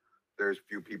moments, there's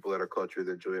few people that are clutcher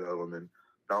than Julian Edelman.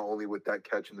 Not only with that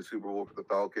catch in the Super Bowl for the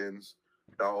Falcons,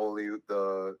 not only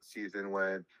the season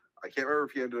when I can't remember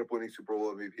if he ended up winning Super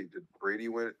Bowl MVP. Did Brady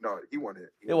win it? No, he won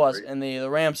it. It was in the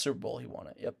Rams Super Bowl. He won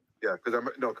it. Yep. Yeah,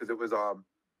 because it was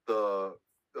the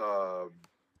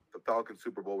Falcons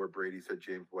Super Bowl where Brady said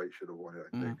James White should have won it.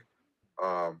 I think.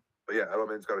 But yeah,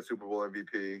 Edelman's got a Super Bowl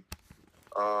MVP.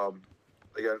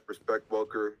 Again, respect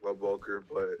Welker, love Welker,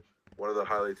 but one of the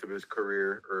highlights of his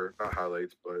career, or not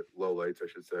highlights, but lowlights, I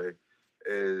should say,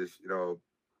 is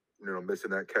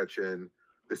missing that catch in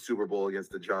the Super Bowl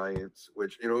against the Giants,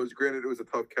 which it was a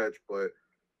tough catch, but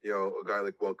a guy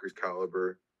like Welker's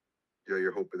caliber,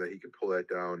 you're hoping that he can pull that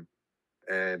down.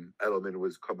 And Edelman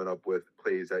was coming up with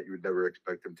plays that you would never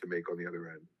expect him to make on the other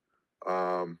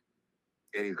end.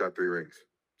 And he's got 3 rings.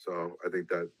 So I think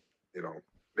that,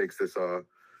 makes this a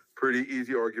pretty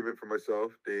easy argument for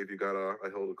myself. Dave, you got a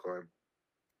hill to climb.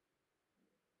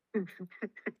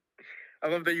 I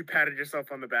love that you patted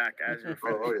yourself on the back as you're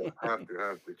Oh yeah, have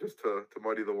to, just to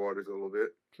muddy the waters a little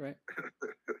bit. Right.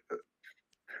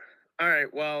 All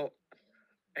right, well,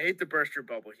 I hate to burst your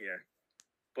bubble here,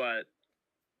 but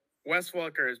Wes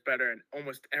Welker is better in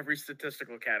almost every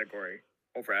statistical category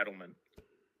over Edelman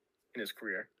in his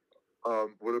career.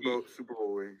 What about Super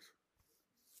Bowl rings?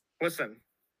 Listen,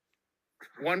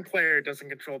 one player doesn't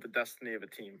control the destiny of a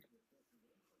team.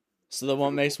 So then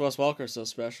what makes Wes Welker so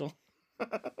special?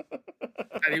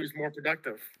 And he was more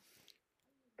productive.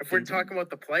 If we're talking about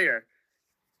the player,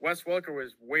 Wes Welker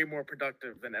was way more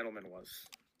productive than Edelman was.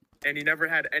 And he never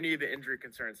had any of the injury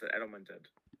concerns that Edelman did.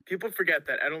 People forget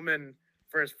that Edelman,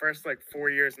 for his first 4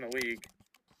 years in the league,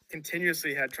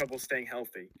 continuously had trouble staying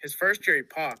healthy. His first year he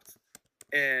popped,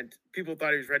 and people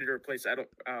thought he was ready to replace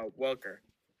Welker.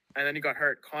 And then he got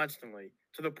hurt constantly,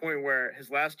 to the point where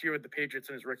his last year with the Patriots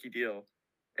in his rookie deal,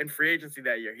 in free agency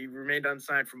that year, he remained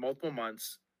unsigned for multiple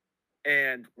months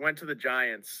and went to the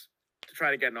Giants to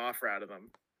try to get an offer out of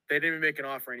them. They didn't even make an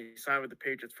offer, and he signed with the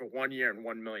Patriots for 1 year and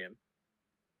 $1 million.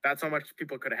 That's how much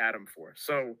people could have had him for.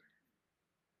 So,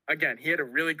 again, he had a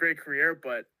really great career,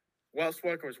 but Wes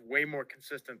Welker was way more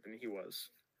consistent than he was.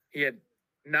 He had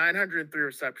 903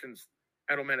 receptions.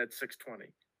 Edelman had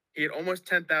 620. He had almost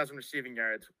 10,000 receiving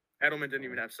yards. Edelman didn't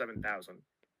even have 7,000.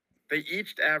 They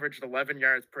each averaged 11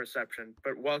 yards per reception,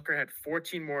 but Welker had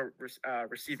 14 more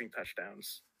receiving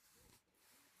touchdowns.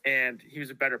 And he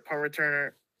was a better punt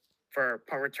returner for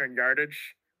punt return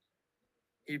yardage.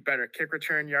 He had better kick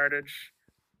return yardage,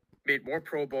 made more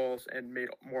Pro Bowls, and made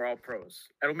more All-Pros.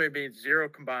 Edelman made 0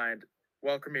 combined.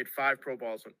 Welker made 5 Pro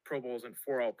Bowls and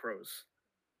 4 All-Pros.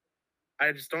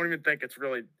 I just don't even think it's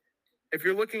really, if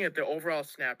you're looking at the overall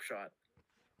snapshot,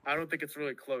 I don't think it's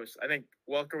really close. I think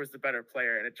Welker was the better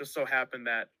player, and it just so happened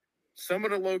that some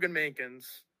of the Logan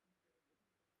Mankins,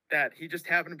 that he just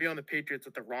happened to be on the Patriots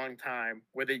at the wrong time,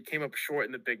 where they came up short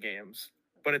in the big games.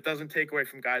 But it doesn't take away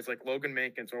from guys like Logan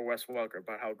Mankins or Wes Welker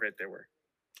about how great they were.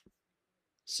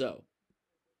 So,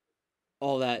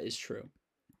 all that is true.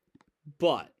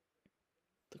 But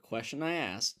the question I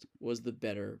asked was the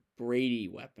better Brady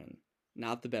weapon,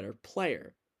 not the better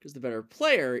player. Because the better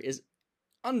player is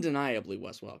undeniably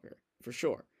Wes Welker, for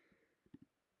sure.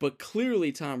 But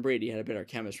clearly Tom Brady had a better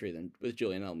chemistry with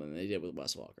Julian Edelman than they did with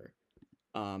Wes Welker.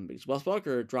 Because Wes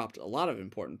Welker dropped a lot of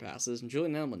important passes, and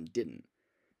Julian Edelman didn't.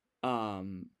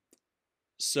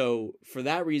 So for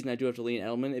that reason, I do have to lean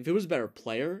Edelman. If it was a better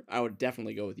player, I would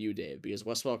definitely go with you, Dave, because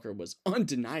Wes Welker was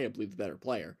undeniably the better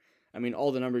player. I mean,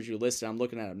 all the numbers you listed, I'm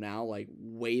looking at them now, like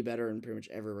way better in pretty much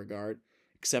every regard,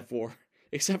 except for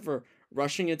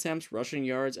rushing attempts, rushing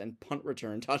yards, and punt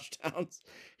return touchdowns.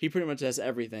 He pretty much has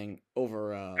everything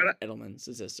over Edelman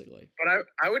statistically. But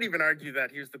I would even argue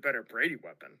that he was the better Brady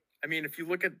weapon. I mean, if you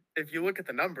look at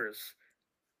the numbers,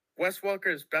 Wes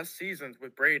Welker's best seasons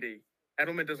with Brady,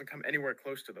 Edelman doesn't come anywhere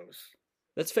close to those.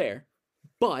 That's fair.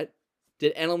 But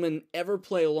did Edelman ever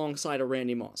play alongside a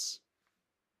Randy Moss?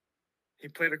 He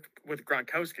played with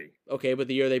Gronkowski. Okay, but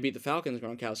the year they beat the Falcons,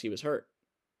 Gronkowski was hurt.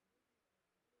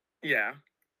 Yeah,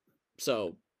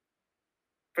 So,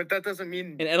 but that doesn't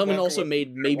mean. and Edelman Welker also wasn't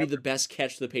made good at maybe Welker. the best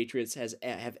catch the Patriots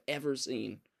have ever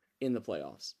seen in the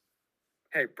playoffs.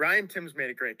 Hey, Brian Timms made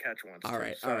a great catch once. All too,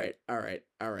 right, so all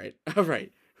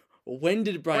right. When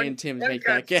did Brian Timms one make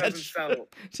that doesn't catch? sell.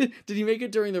 Did he make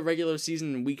it during the regular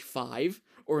season in Week 5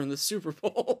 or in the Super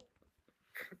Bowl?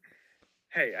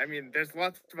 Hey, I mean, there's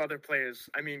lots of other players.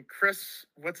 I mean, Chris,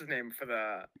 what's his name for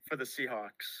the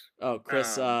Seahawks? Oh,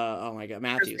 Chris. Oh my God, Chris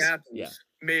Matthews. Matthews Yeah.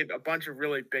 made a bunch of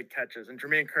really big catches, and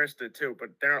Jermaine Kearse did too.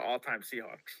 But they're all-time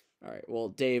Seahawks. All right. Well,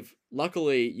 Dave,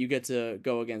 luckily you get to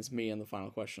go against me in the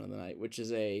final question of the night, which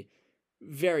is a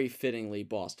very fittingly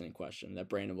Boston question that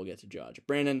Brandon will get to judge.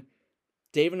 Brandon,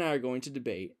 Dave and I are going to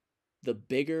debate the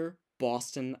bigger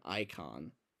Boston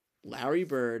icon, Larry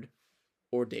Bird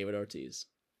or David Ortiz.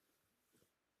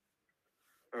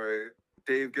 All right.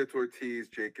 Dave gets Ortiz.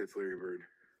 Jake gets Larry Bird.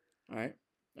 All right.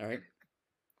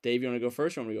 Dave, you want to go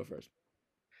first or want me to go first?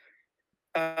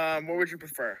 What would you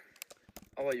prefer?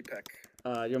 I'll let you pick.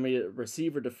 You want me to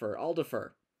receive or defer? I'll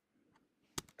defer.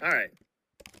 All right.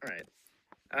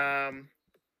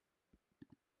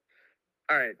 All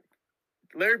right.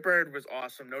 Larry Bird was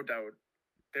awesome, no doubt.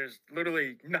 There's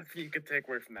literally nothing you could take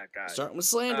away from that guy. Starting with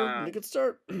slander. Make it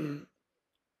start.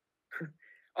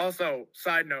 Also,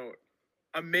 side note,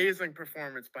 amazing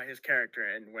performance by his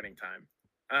character in Winning Time.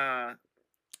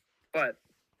 But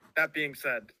that being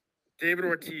said, David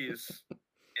Ortiz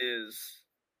is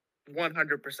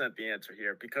 100% the answer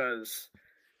here because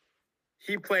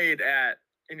he played at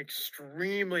an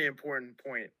extremely important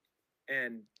point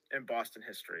in Boston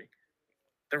history.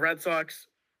 The Red Sox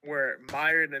were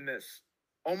mired in this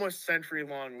almost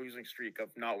century-long losing streak of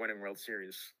not winning World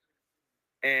Series.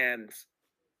 And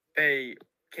they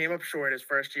came up short his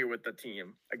first year with the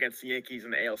team against the Yankees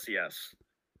in the ALCS.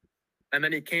 And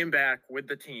then he came back with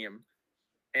the team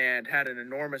and had an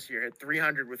enormous year, hit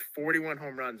 300 with 41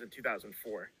 home runs in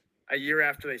 2004, a year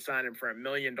after they signed him for $1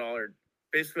 million,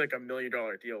 basically like $1 million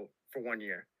deal for 1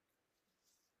 year.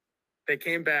 They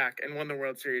came back and won the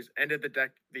World Series, ended the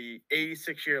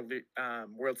 86-year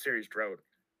World Series drought.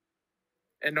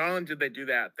 And not only did they do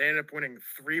that, they ended up winning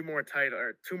 2 more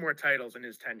titles in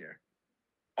his tenure,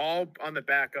 all on the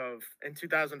back of, in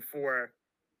 2004,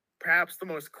 perhaps the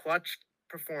most clutch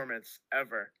performance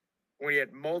ever, when he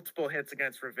had multiple hits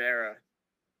against Rivera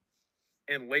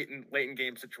in late in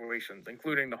game situations,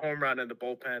 including the home run in the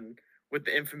bullpen with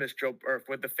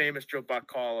the famous Joe Buck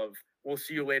call of "We'll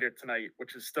see you later tonight,"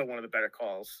 which is still one of the better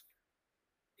calls.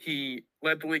 He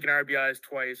led the league in RBIs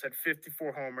twice, had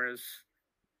 54 homers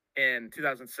in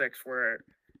 2006, where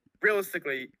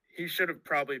realistically he should have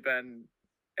probably been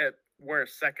at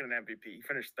worst second in MVP. He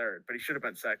finished third, but he should have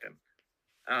been second.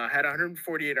 Had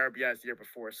 148 RBIs the year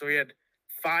before, so he had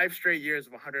 5 straight years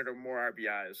of 100 or more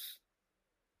RBIs.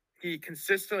 He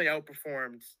consistently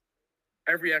outperformed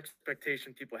every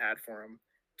expectation people had for him,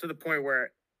 to the point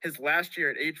where his last year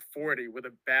at age 40 with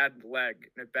a bad leg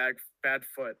and a bad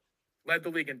foot led the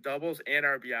league in doubles and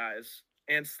RBIs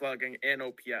and slugging and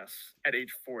OPS at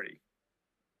age 40.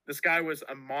 This guy was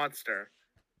a monster,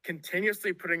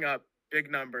 continuously putting up big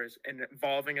numbers and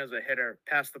evolving as a hitter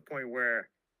past the point where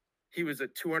he was a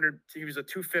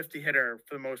 250 hitter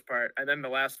for the most part, and then the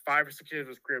last 5 or 6 years of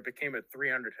his career became a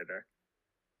 300 hitter.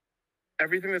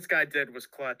 Everything this guy did was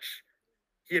clutch.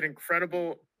 He had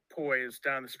incredible poise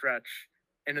down the stretch,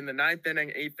 and in the 9th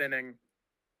inning, 8th inning,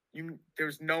 there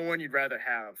was no one you'd rather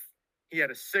have. He had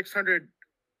a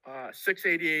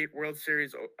 688 World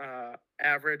Series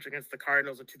average against the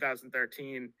Cardinals in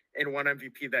 2013 and won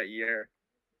MVP that year.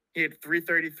 He had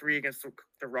 333 against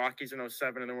the Rockies in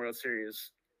 2007 in the World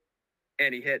Series.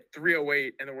 And he hit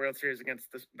 308 in the World Series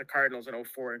against the Cardinals in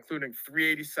 2004, including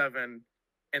 387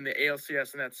 in the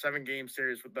ALCS in that 7-game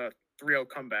series with the 3-0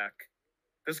 comeback.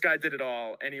 This guy did it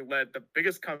all, and he led the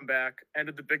biggest comeback,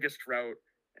 ended the biggest drought,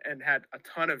 and had a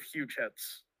ton of huge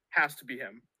hits. Has to be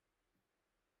him.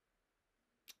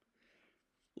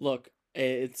 Look,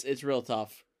 it's real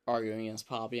tough arguing against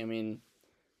Poppy. I mean,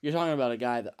 you're talking about a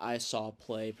guy that I saw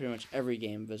play pretty much every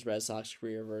game of his Red Sox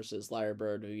career versus Larry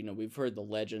Bird, who, we've heard the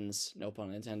legends, no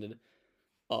pun intended,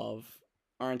 of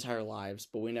our entire lives,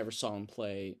 but we never saw him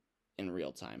play in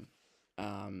real time.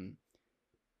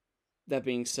 That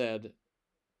being said,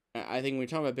 I think when we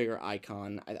talk about bigger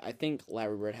icon, I think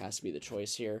Larry Bird has to be the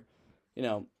choice here.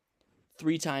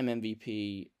 3-time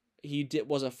MVP. He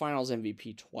was a Finals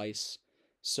MVP twice.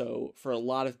 So for a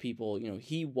lot of people,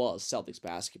 he was Celtics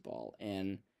basketball,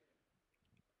 and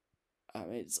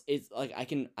it's like I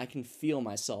can feel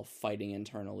myself fighting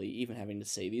internally, even having to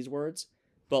say these words.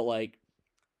 But like,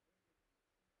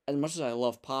 as much as I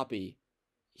love Poppy,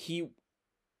 he's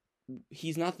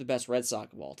not the best Red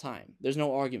Sox of all time. There's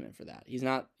no argument for that. He's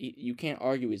not. You can't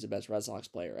argue he's the best Red Sox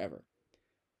player ever.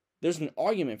 There's an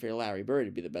argument for Larry Bird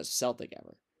to be the best Celtic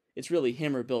ever. It's really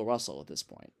him or Bill Russell at this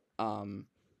point.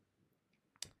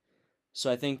 So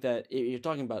I think that if you're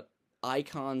talking about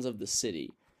icons of the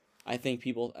city, I think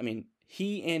people. I mean,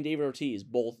 he and David Ortiz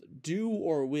both do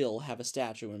or will have a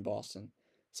statue in Boston.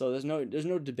 So there's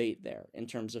no debate there in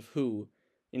terms of who,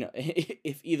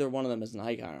 if either one of them is an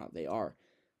icon or not. They are,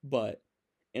 but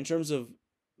in terms of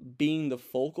being the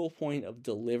focal point of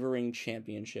delivering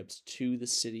championships to the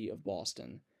city of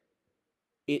Boston,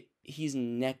 he's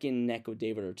neck and neck with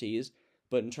David Ortiz.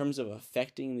 But in terms of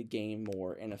affecting the game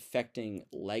more and affecting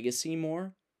legacy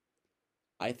more,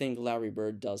 I think Larry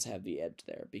Bird does have the edge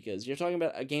there, because you're talking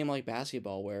about a game like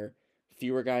basketball where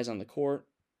fewer guys on the court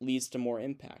leads to more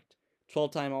impact.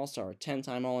 12-time All-Star,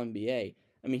 10-time All-NBA.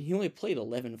 I mean, he only played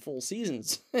 11 full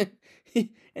seasons. And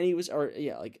he was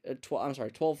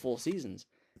 12 full seasons.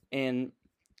 And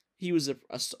he was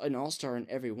an All-Star in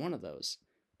every one of those.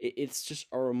 It's just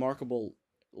a remarkable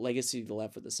legacy to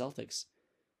left with the Celtics.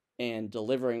 And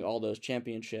delivering all those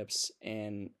championships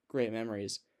and great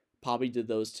memories. Poppy did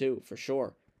those too, for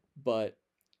sure. But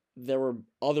there were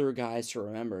other guys to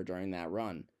remember during that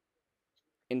run.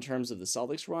 In terms of the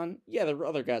Celtics run, yeah, there were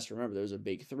other guys to remember. There was a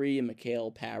big three: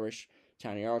 McHale, Parrish,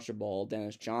 Tiny Archibald,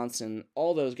 Dennis Johnson,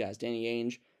 all those guys, Danny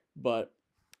Ainge. But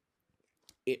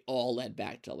it all led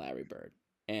back to Larry Bird.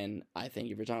 And I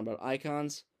think if you're talking about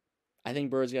icons, I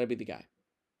think Bird's got to be the guy.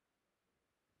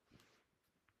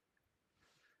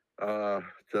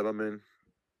 Gentlemen,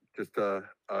 just a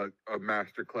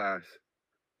master class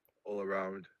all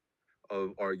around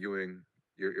of arguing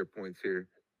your points here.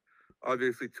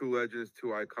 Obviously, two legends,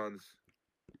 two icons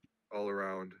all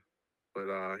around. But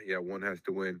yeah, one has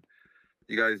to win.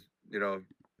 You guys,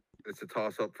 it's a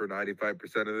toss-up for 95%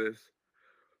 of this.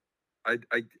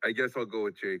 I guess I'll go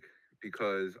with Jake,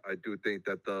 because I do think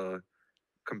that the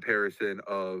comparison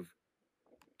of,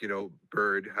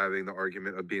 Bird having the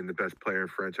argument of being the best player in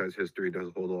franchise history does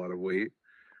hold a lot of weight.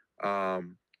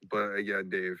 But again,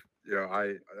 Dave,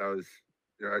 that was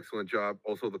excellent job.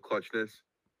 Also the clutchness.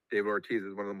 David Ortiz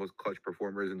is one of the most clutch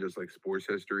performers in just like sports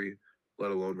history,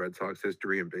 let alone Red Sox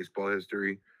history and baseball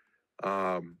history.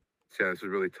 So yeah, this is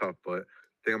really tough, but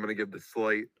I think I'm going to give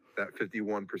that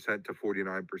 51% to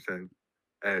 49%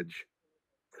 edge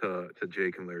to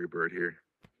Jake and Larry Bird here.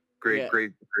 Great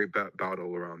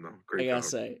battle around though. Great. I gotta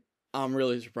say, I'm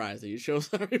really surprised that you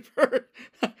chose Larry Bird.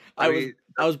 I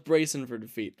was bracing for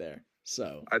defeat there.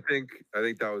 So I think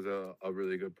that was a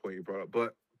really good point you brought up.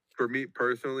 But for me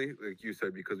personally, like you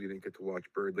said, because we didn't get to watch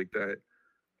Bird like that,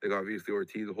 like obviously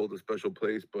Ortiz holds a special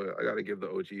place, but I got to give the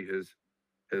OG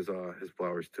his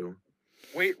flowers too.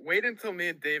 Wait until me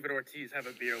and David Ortiz have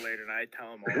a beer later, and I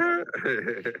tell him all about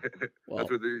it. Well,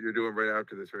 that's what you're doing right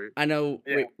after this, right? I know.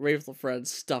 Yeah. Rayful Fred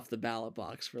stuffed the ballot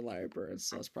box for Larry Bird,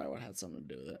 so that's probably what had something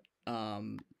to do with it.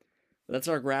 That's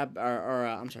our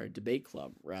debate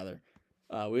club rather.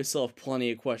 We still have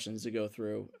plenty of questions to go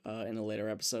through in a later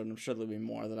episode. I'm sure there'll be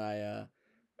more that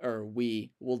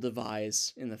we will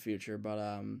devise in the future.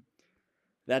 But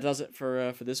that does it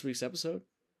for this week's episode.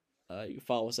 You can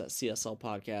follow us at CSL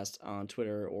Podcast on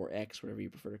Twitter or X, whatever you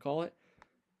prefer to call it.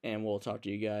 And we'll talk to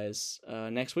you guys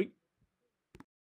next week.